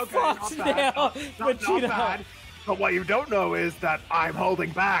have fucked not bad. Nail Not Vegeta. bad. But what you don't know is that I'm holding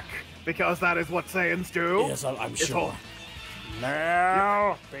back because that is what Saiyans do. Yes, I'm It's sure. hold-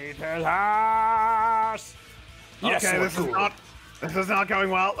 Now, beat his ass. Yes, okay, this Raccoon. is not going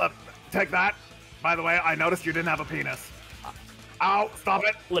well. Take that. By the way, I noticed you didn't have a penis. Ow! Stop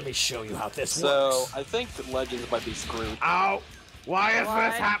it! Let me show you how this So, works. I think Legends might be screwed. Ow! Why is Why?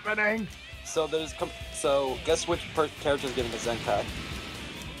 this happening? So, so guess which character's getting a Zenkai?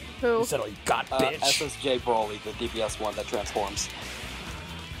 Who? He said, "Oh, you got bitch." SSJ Broly, the DBS one that transforms.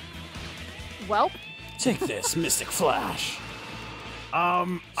 Welp. Take this, Mystic Flash.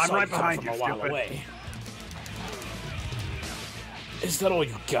 I'm Saw right coming behind you, from a while stupid. away. Is that all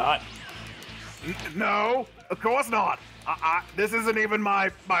you got? No, of course not. This isn't even my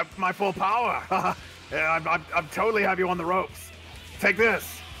full power. I'm totally have you on the ropes. Take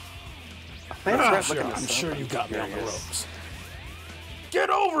this. I'm sure you got me on the ropes. Get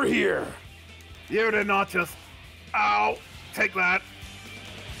over here! You did not just. Ow! Take that.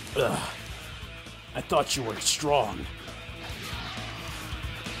 Ugh. I thought you were strong.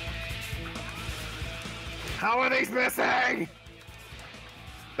 How are these missing?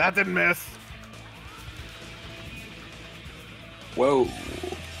 That didn't miss. Whoa.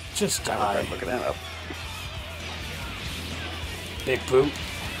 Just die, Looking that up. big boot.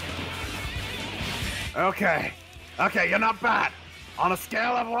 Okay. Okay, you're not bad. On a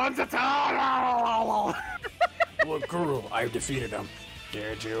scale of 1 to 10. Look, Guru, I've defeated him.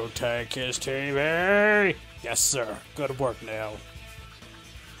 Did you take his TV? Yes, sir. Good work, Nail.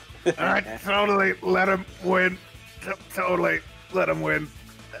 Alright, totally let him win. Totally let him win.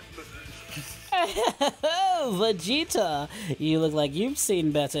 Vegeta, you look like you've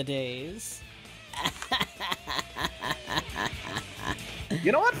seen better days.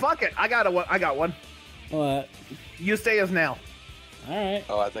 You know what? Fuck it. I got one. What? You stay as Nail. Alright.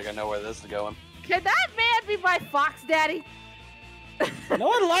 Oh, I think I know where this is going. Can that man be my fox daddy? No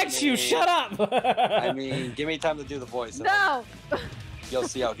one likes you, shut up! I mean, give me time to do the voice. No! You'll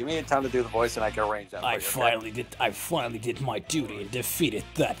see how. Give me time to do the voice and I can arrange that. I finally did my duty and defeated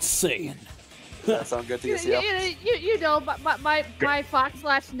that Saiyan. Does that sound good to you, CL? You know, my fox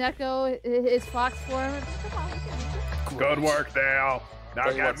 / Neko is fox form. Come on. Good work, Nail. Now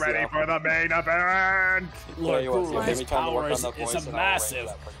Tell you get what, ready CL. for the main event. Lord you what, Guru, give his me time to work power on is the voice a and I'll massive. arrange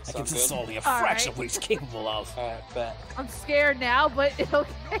that for you. I can Sound just good? only a All fraction right. of what he's capable of. Alright, bet. I'm scared now, but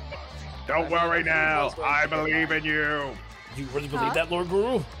okay. Don't worry, Nail. I believe in you. You really believe that, Lord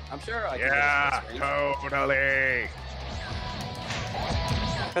Guru? I'm sure I can Yeah, do this. totally.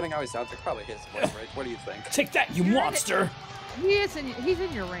 Depending how he sounds, it's probably his voice, right? What do you think? Take that, you monster! He's in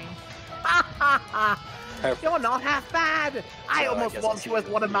your range. Perfect. You're not half bad. I So almost guess I'll want see you as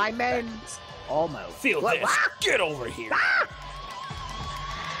one of my in men. seconds. Almost. Feel What- this! Ah! Get over here!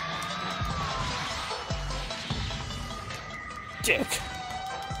 Dick.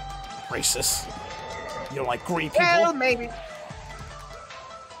 Racist. You don't like green people? Well, maybe.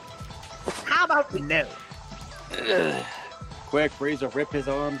 How about no? Quick, Frieza, rip his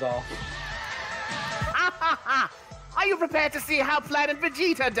arms off. Are you prepared to see how Planet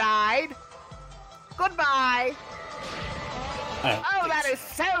Vegeta died? Goodbye. Oh, that is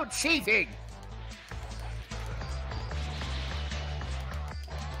so cheating.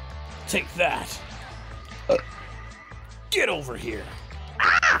 Take that. Get over here.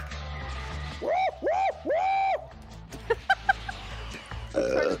 Woo, woo, woo.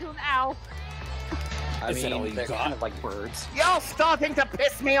 Turns into an owl. I Is that all mean, you they're got? kind of like birds. You're starting to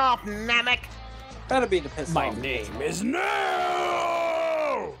piss me off, Namek. Gotta be to piss My off. name is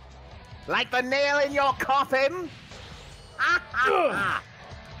No! Like the nail in your coffin. How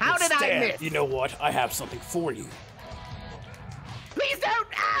did I Instead, miss? you know what? I have something for you. Please don't.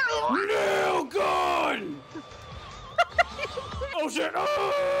 Ow! Nail gun! Oh shit!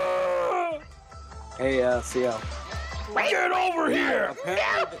 Ah! Hey, CL. Get over here!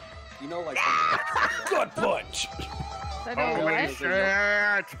 Apparently, you know, like, Gut punch! I know Holy what?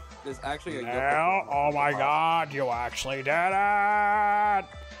 shit! there's actually a Now, oh my god, you actually did it!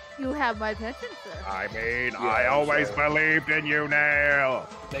 You have my attention, sir. I mean, Yeah, I I'm always sure. believed in you, Nail.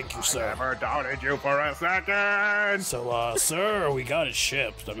 Thank you, sir. Never doubted you for a second. So, sir, we got it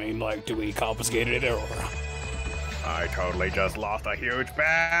shipped. I mean, like, do we confiscate it or? I totally just lost a huge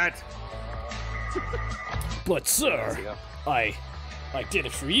bet. But, sir, CL. I did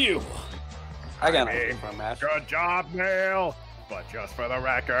it for you. I got I mean, nothing for a match. Good job, Nail. But just for the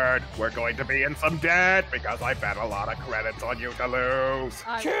record, we're going to be in some debt because I bet a lot of credits on you to lose.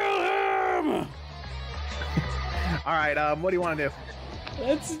 Kill him! All right, what do you want to do?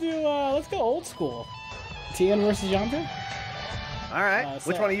 Let's go old school. Tien versus Yamcha? All right,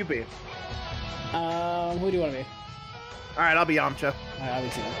 which so- one are you be? Who do you want to be? All right, I'll be Yamcha. Alright, I'll be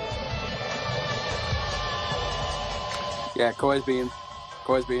Tien. Yeah, Koi's being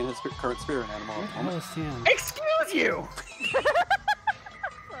his current spirit animal. at the moment. Tien? Excuse you!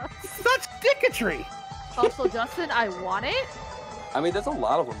 Such dicketry! Also, Justin, I want it. I mean, there's a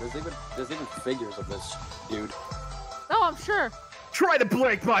lot of them. There's even figures of this dude. No, I'm sure. Try to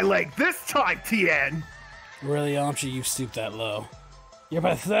break my leg this time, Tien! Really, Yamcha, you've stooped that low. You're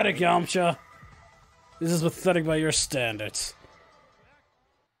pathetic, Yamcha. This is pathetic by your standards.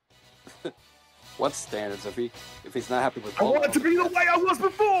 What standards? If he's not happy with I want it to be the way I was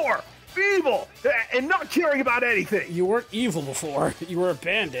before! Evil! And not caring about anything! You weren't evil before. You were a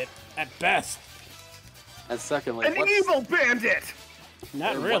bandit, at best. And secondly, An what's- evil bandit!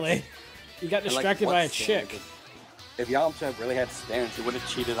 Not And really. what's- You got and, like, distracted by a what's chick. standard? If Yamcha really had standards, he would have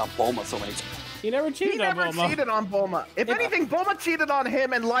cheated on Bulma so many times. He never He cheated on never Bulma. cheated on Bulma. If Yeah. anything, Bulma cheated on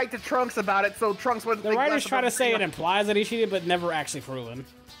him and lied to Trunks about it, so Trunks wouldn't The think writers less try about to say it Vegeta. implies that he cheated, but never actually proven.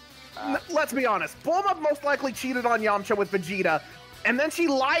 Let's be honest. Bulma most likely cheated on Yamcha with Vegeta, and then she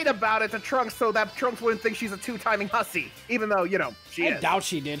lied about it to Trunks so that Trunks wouldn't think she's a two-timing hussy, even though, you know, she I is. doubt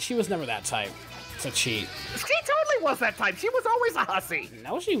she did. She was never that type to cheat. She totally was that type. She was always a hussy.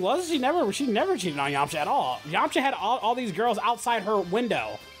 No, she was. She never cheated on Yamcha at all. Yamcha had all these girls outside her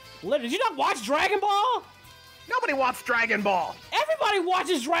window. Did you not watch Dragon Ball? Nobody wants Dragon Ball. Everybody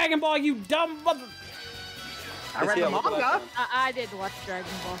watches Dragon Ball, you dumb mother. I read the manga. I didn't watch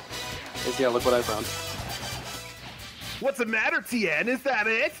Dragon Ball. Yeah, look what I found. What's the matter, Tien? Is that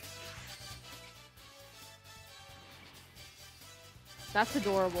it? That's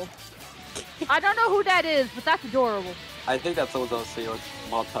adorable. I don't know who that is, but that's adorable. I think that's someone's else see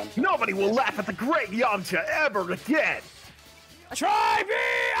long time. Nobody will laugh at the great Yamcha ever again. Try me!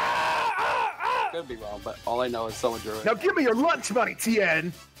 Could be wrong, but all I know is someone drew it. Now give me your lunch money,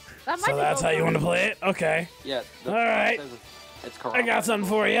 Tien. That might So be that's how you Goku. want to play it? Okay. Yeah. All right. It's correct. I got something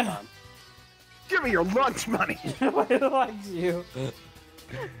for you. Give me your lunch money. Nobody likes you.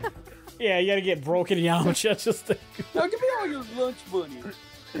 Yeah, you gotta get broken Yamcha just to... Now give me all your lunch money.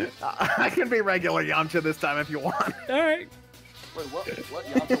 I can be regular Yamcha this time if you want. Alright. Wait, what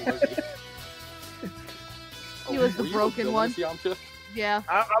Yamcha was he? He was the were you broken the one. villainous Yamcha? Yeah.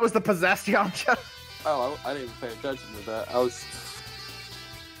 I was the possessed Yamcha. Oh, I didn't even pay attention to that.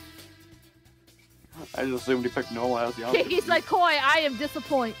 I just assumed he picked normal ass Yamcha. He's like, Koi, I am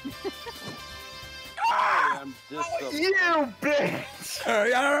disappointed. I am disappointed. You bitch!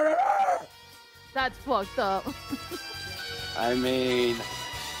 That's fucked up. I mean,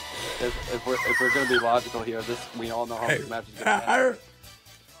 if we're gonna be logical here, we all know how this match is gonna end.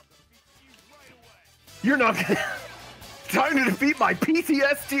 You're not gonna... Time to defeat my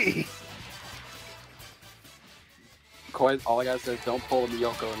PTSD! Koi, all I gotta say is don't pull a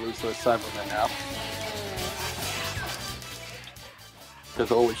Miyoko and lose to a Cyberman now. Because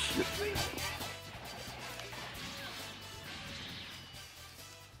holy shit.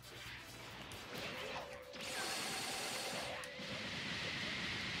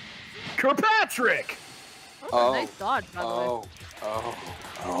 Kirkpatrick! Oh, nice dodge, by the way.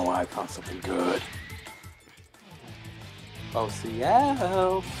 Oh, I found something good. Oh,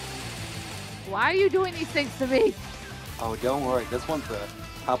 Seattle. Why are you doing these things to me? Oh, don't worry. This one's the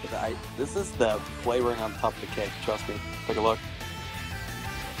top of the ice. This is the flavoring on top of the cake. Trust me. Take a look.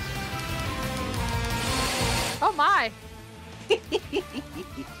 Oh my.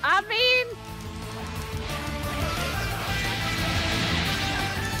 I mean...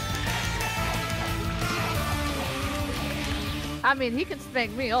 he can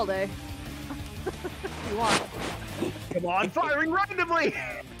spank me all day. If you want. Come on, firing randomly!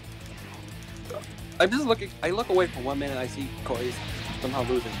 I'm just looking. I look away for 1 minute and I see Koi somehow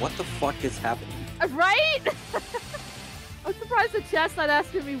losing. What the fuck is happening? Right? I'm surprised the chat's not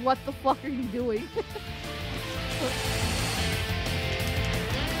asking me what the fuck are you doing?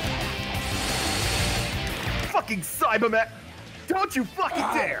 Fucking Cyberman! Don't you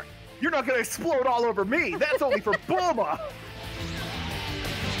fucking dare! You're not gonna explode all over me! That's only for Bulma!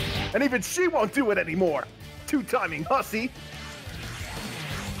 And even she won't do it anymore! Two-timing hussy!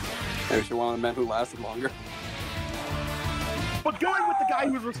 Maybe you're one of the men who lasted longer. But going with the guy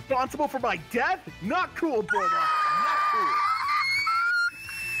who's responsible for my death? Not cool, Bulma! Not cool!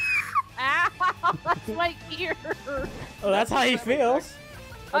 Ow! That's my ear! Oh, that's how he feels.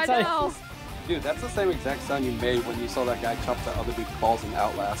 I That's know! Dude, that's the same exact sound you made when you saw that guy chop the other dude's balls in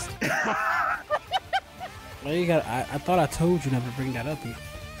Outlast. Well, you got. I thought I told you never to bring that up here.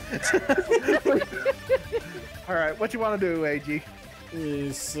 Alright, what you want to do, AG?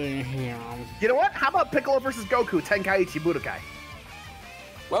 Let's see here. You know what? How about Piccolo versus Goku, Tenkaichi Budokai?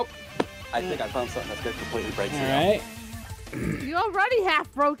 Well, I think I found something that's gonna completely break me. Alright. You already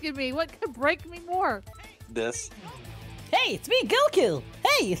half broken me. What could break me more? This. Hey, it's me, Goku!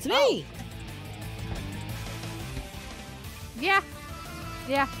 Hey, it's me! Yeah.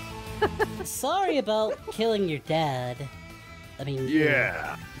 Yeah. Sorry about killing your dad. I mean,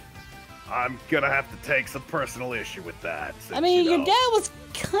 Yeah. I'm gonna have to take some personal issue with that. I mean, your dad was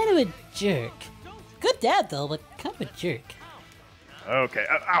kind of a jerk. Good dad, though, but kind of a jerk. Okay,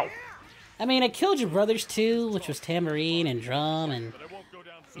 ow! I mean, I killed your brothers, too, which was Tambourine and Drum, and,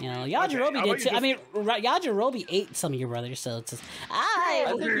 you know, Yajirobe how did, about too. you I mean, Yajirobe ate some of your brothers, so it's just... I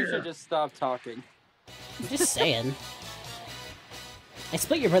think you should just stop talking. I'm just saying. I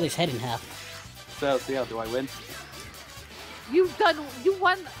split your brother's head in half. So, see how do I win? You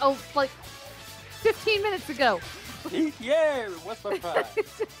won, like 15 minutes ago. Yeah, what's my prize?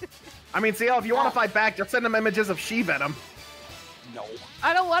 I mean, CL, if you want to fight back, just send them images of She-Venom. No.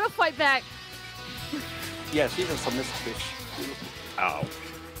 I don't want to fight back. Yeah, she's a submissive bitch. Oh.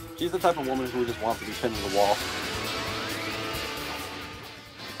 She's the type of woman who just wants to be pinned to the wall.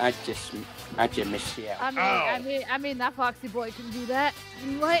 I just miss you. I mean, that Foxy boy can do that.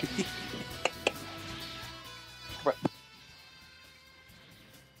 What?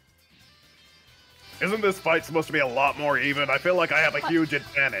 Isn't this fight supposed to be a lot more even? I feel like I have a huge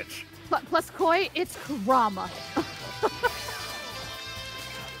advantage. Plus, Koi, it's Kurama.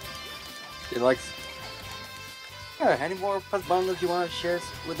 He likes. Yeah, any more bundles you want to share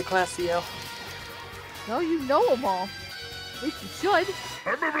with the class CL? No, you know them all. At least you should.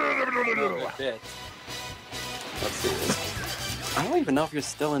 Bit. Let's see this. I don't even know if you're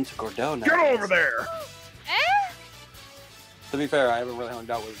still into Gordo now. Get over there! Eh? To be fair, I haven't really hung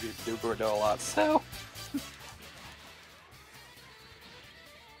out with you to do Gordo a lot, so.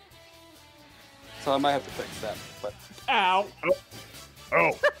 So I might have to fix that, but. Ow!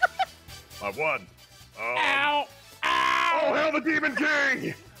 Oh. I won. Ow! Oh, hell, the Demon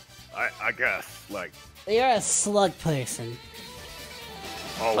King! I guess, like, You're a slug person.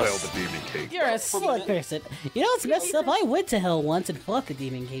 all hail the Demon King. You're a slug person. You know what's messed up? I went to hell once and fought the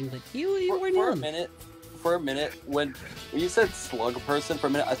Demon King, but you weren't For a minute, when you said slug person, for a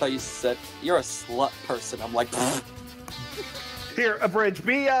minute I thought you said you're a slut person. I'm like, Here, Abridged,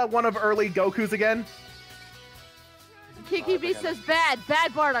 be one of early Gokus again. Kiki B says bad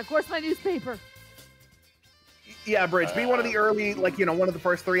Bardock. Where's my newspaper? Yeah, Abridged, be one of the early, like, you know, one of the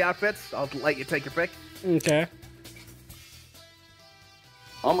first 3 outfits. I'll let you take your pick. Okay.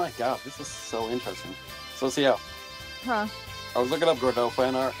 oh my god, this is so interesting. So see how Huh? I was looking up Gordo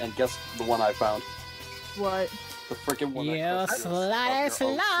fan art, and guess the one I found. What? The freaking one. You I first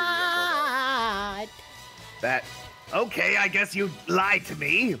slide. That. Okay, I guess you lied to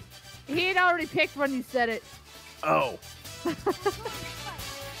me. He had already picked when you said it. Oh.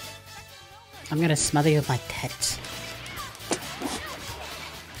 I'm gonna smother you with my tits.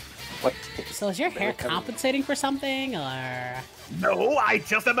 What? So is your hair compensating for something, or...? No, I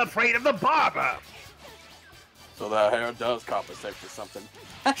just am afraid of the barber. So the hair does compensate for something.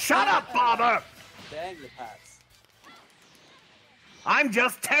 Shut up, barber! Dang the Pats. I'm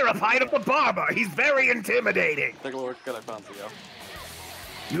just terrified of the barber. He's very intimidating. Take a look at I found Theo.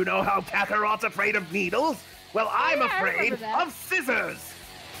 You know how Kakarot's afraid of needles? Well, I'm Yeah, I afraid remember that. of scissors.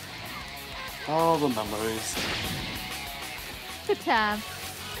 All the memories. Good time.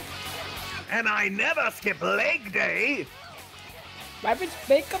 And I never skip leg day. Ravage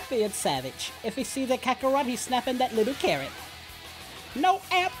make a beard savage. If he sees a Kakarot, he's snapping that little carrot. No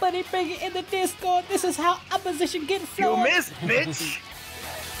amp, but he bring it in the Discord. This is how opposition get You floored. missed, bitch.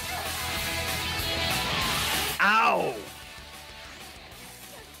 Ow.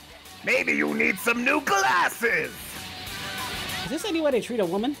 Maybe you need some new glasses. Is this any way they treat a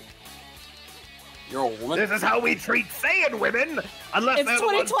woman? You're a woman? This is how we treat Saiyan women. Unless It's they're the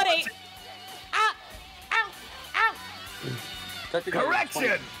ones 2020. Ow! Ow! Ow! Technically,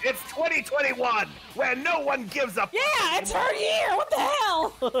 Correction! It's 2021, where no one gives a Yeah, it's her year. What the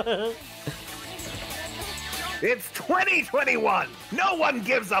hell? It's 2021! No one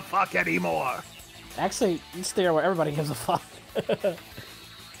gives a fuck anymore! Actually, it's there where everybody gives a fuck.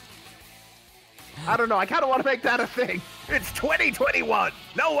 I don't know, I kinda wanna make that a thing. It's 2021!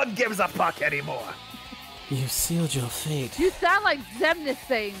 No one gives a fuck anymore! You sealed your fate. You sound like Zemnis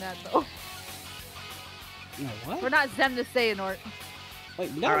saying that though. No, what? We're not Zemnis saying or.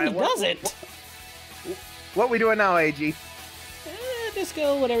 Wait, no, All right, he what- doesn't. What we doing now, AG? Just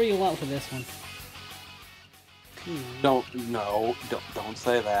go whatever you want for this one. Don't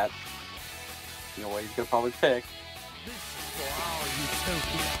say that. You know what he's gonna probably pick.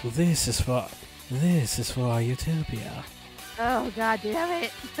 This is for our utopia. Oh god damn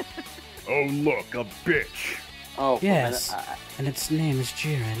it. Oh look, a bitch. Oh, for a Yes, minute, and its name is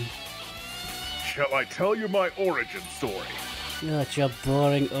Jiren. Shall I tell you my origin story? Not your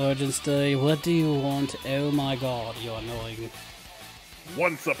boring origin story. What do you want? Oh my god, you're annoying.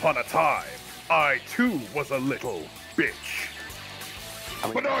 Once upon a time, I too was a little bitch. I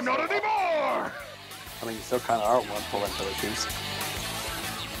mean, But I'm not anymore! I mean, you still kind of are one pulling for the shoes.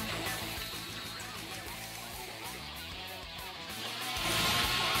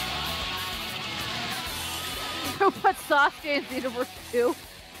 Who put Sasuke in Xenoverse 2?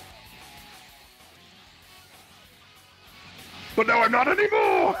 But now I'm not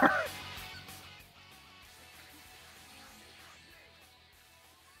anymore!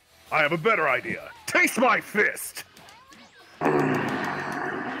 I have a better idea. Taste my fist!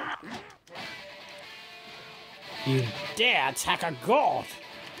 You dare attack a god!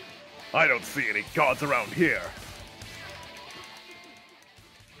 I don't see any gods around here.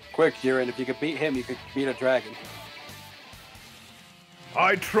 Quick, Jiren, if you could beat him, you could beat a dragon.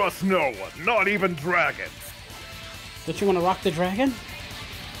 I trust no one, not even dragons. Don't you want to rock the dragon?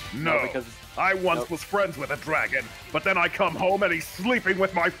 No, because- I once Nope. was friends with a dragon, but then I come home and he's sleeping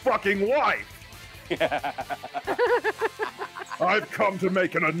with my fucking wife! I've come to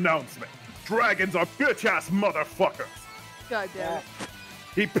make an announcement. Dragons are bitch-ass motherfuckers. God damn it.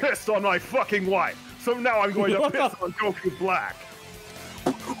 He pissed on my fucking wife, so now I'm going to piss on Goku Black.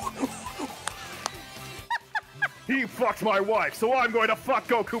 He fucked my wife, so I'm going to fuck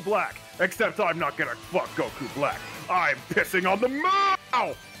Goku Black. Except I'm not gonna fuck Goku Black. I'm pissing on the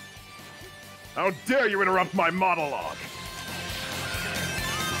mouth! How dare you interrupt my monologue?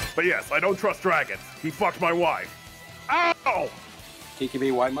 But yes, I don't trust dragons. He fucked my wife. Ow!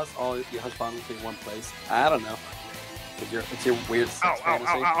 TKB, why must all your husbands be in one place? I don't know. It's your weird sex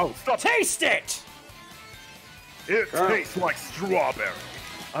fantasy. Ow, stop! Taste it! It tastes like strawberry.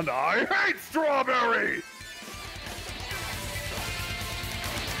 And I hate strawberry!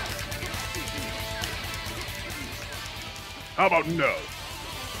 How about no?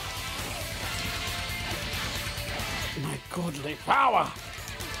 My godly power!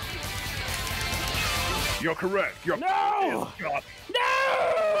 You're correct. Your No! is God.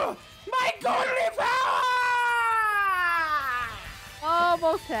 No! My godly power!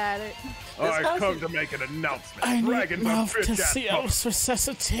 Almost had it. I've come to make an announcement. I Dragons need are love to bitch-ass see fuckers. us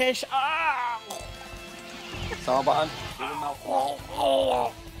resuscitation. Ow! Saban, give him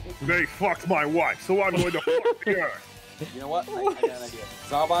mouth. They fucked my wife, so I'm going to fuck the earth. You know what? I got an idea.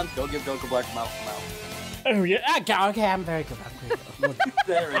 Saban, go give Goku Black mouth. Oh yeah, okay, I'm very good. I'm good.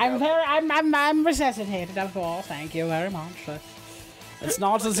 There we go. I'm resuscitated, of course. Thank you very much. It's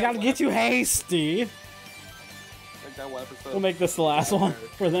not just gotta get you hasty. Like that one episode. We'll make this the last one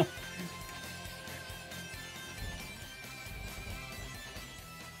for them.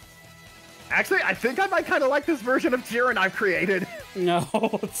 Actually, I think I might kind of like this version of Jiren I've created. No,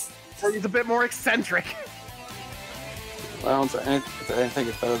 it's He's a bit more eccentric. I don't say anything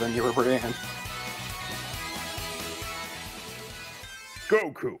is better than you were Brienne.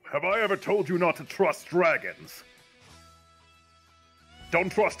 Goku, have I ever told you not to trust dragons?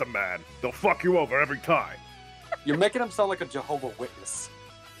 Don't trust a man. They'll fuck you over every time. You're making him sound like a Jehovah's Witness.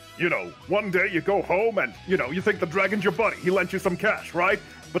 You know, one day you go home and, you think the dragon's your buddy. He lent you some cash, right?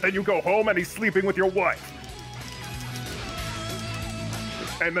 But then you go home and he's sleeping with your wife.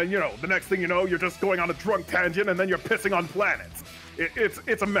 And then, the next thing you know, you're just going on a drunk tangent and then you're pissing on planets.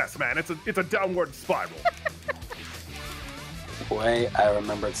 It's a mess, man. It's a downward spiral. Boy, I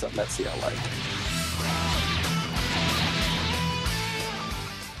remembered something that CL liked.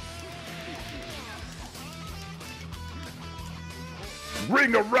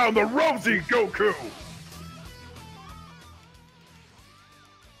 Ring around the rosy, Goku!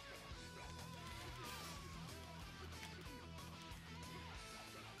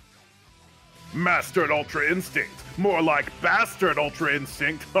 Mastered Ultra Instinct. More like Bastard Ultra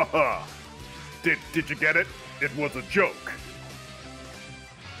Instinct. Haha. Did you get it? It was a joke.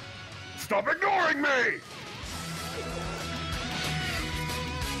 Stop ignoring me!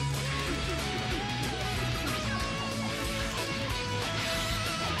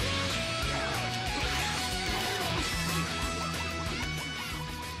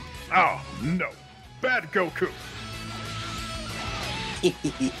 Oh, no. Bad Goku.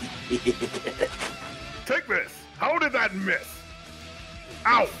 Take this. How did that miss?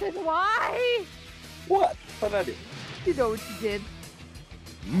 Ow! Then why? What? What did I do? You know what you did.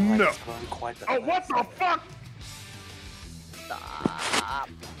 No. It's gone quite the Oh, what the fuck? Stop.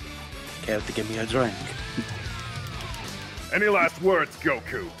 You have to give me a drink. Any last words,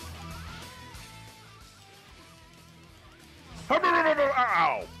 Goku?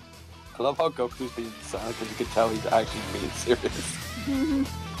 Ow! I love how Goku's being silent because you can tell he's actually being serious.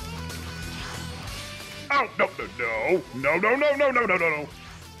 Oh, no.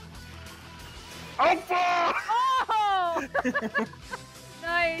 Alpha! Oh!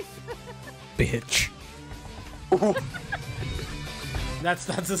 Nice. bitch.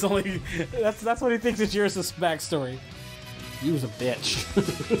 That's his only. That's what he thinks is yours. His backstory. He was a bitch,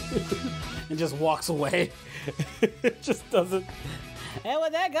 and just walks away. Just doesn't. And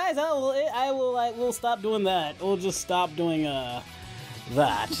with that, guys, we'll stop doing that. We'll just stop doing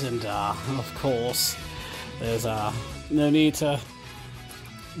that, and of course, there's no need to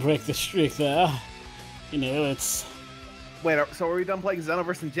break the streak there. You know, it's. Wait, so are we done playing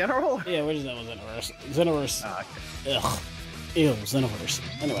Xenoverse in general? Yeah, we're just done with Xenoverse. Xenoverse. Oh, okay. Ugh. Ew, Xenoverse.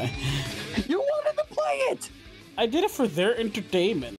 Anyway. You wanted to play it! I did it for their entertainment.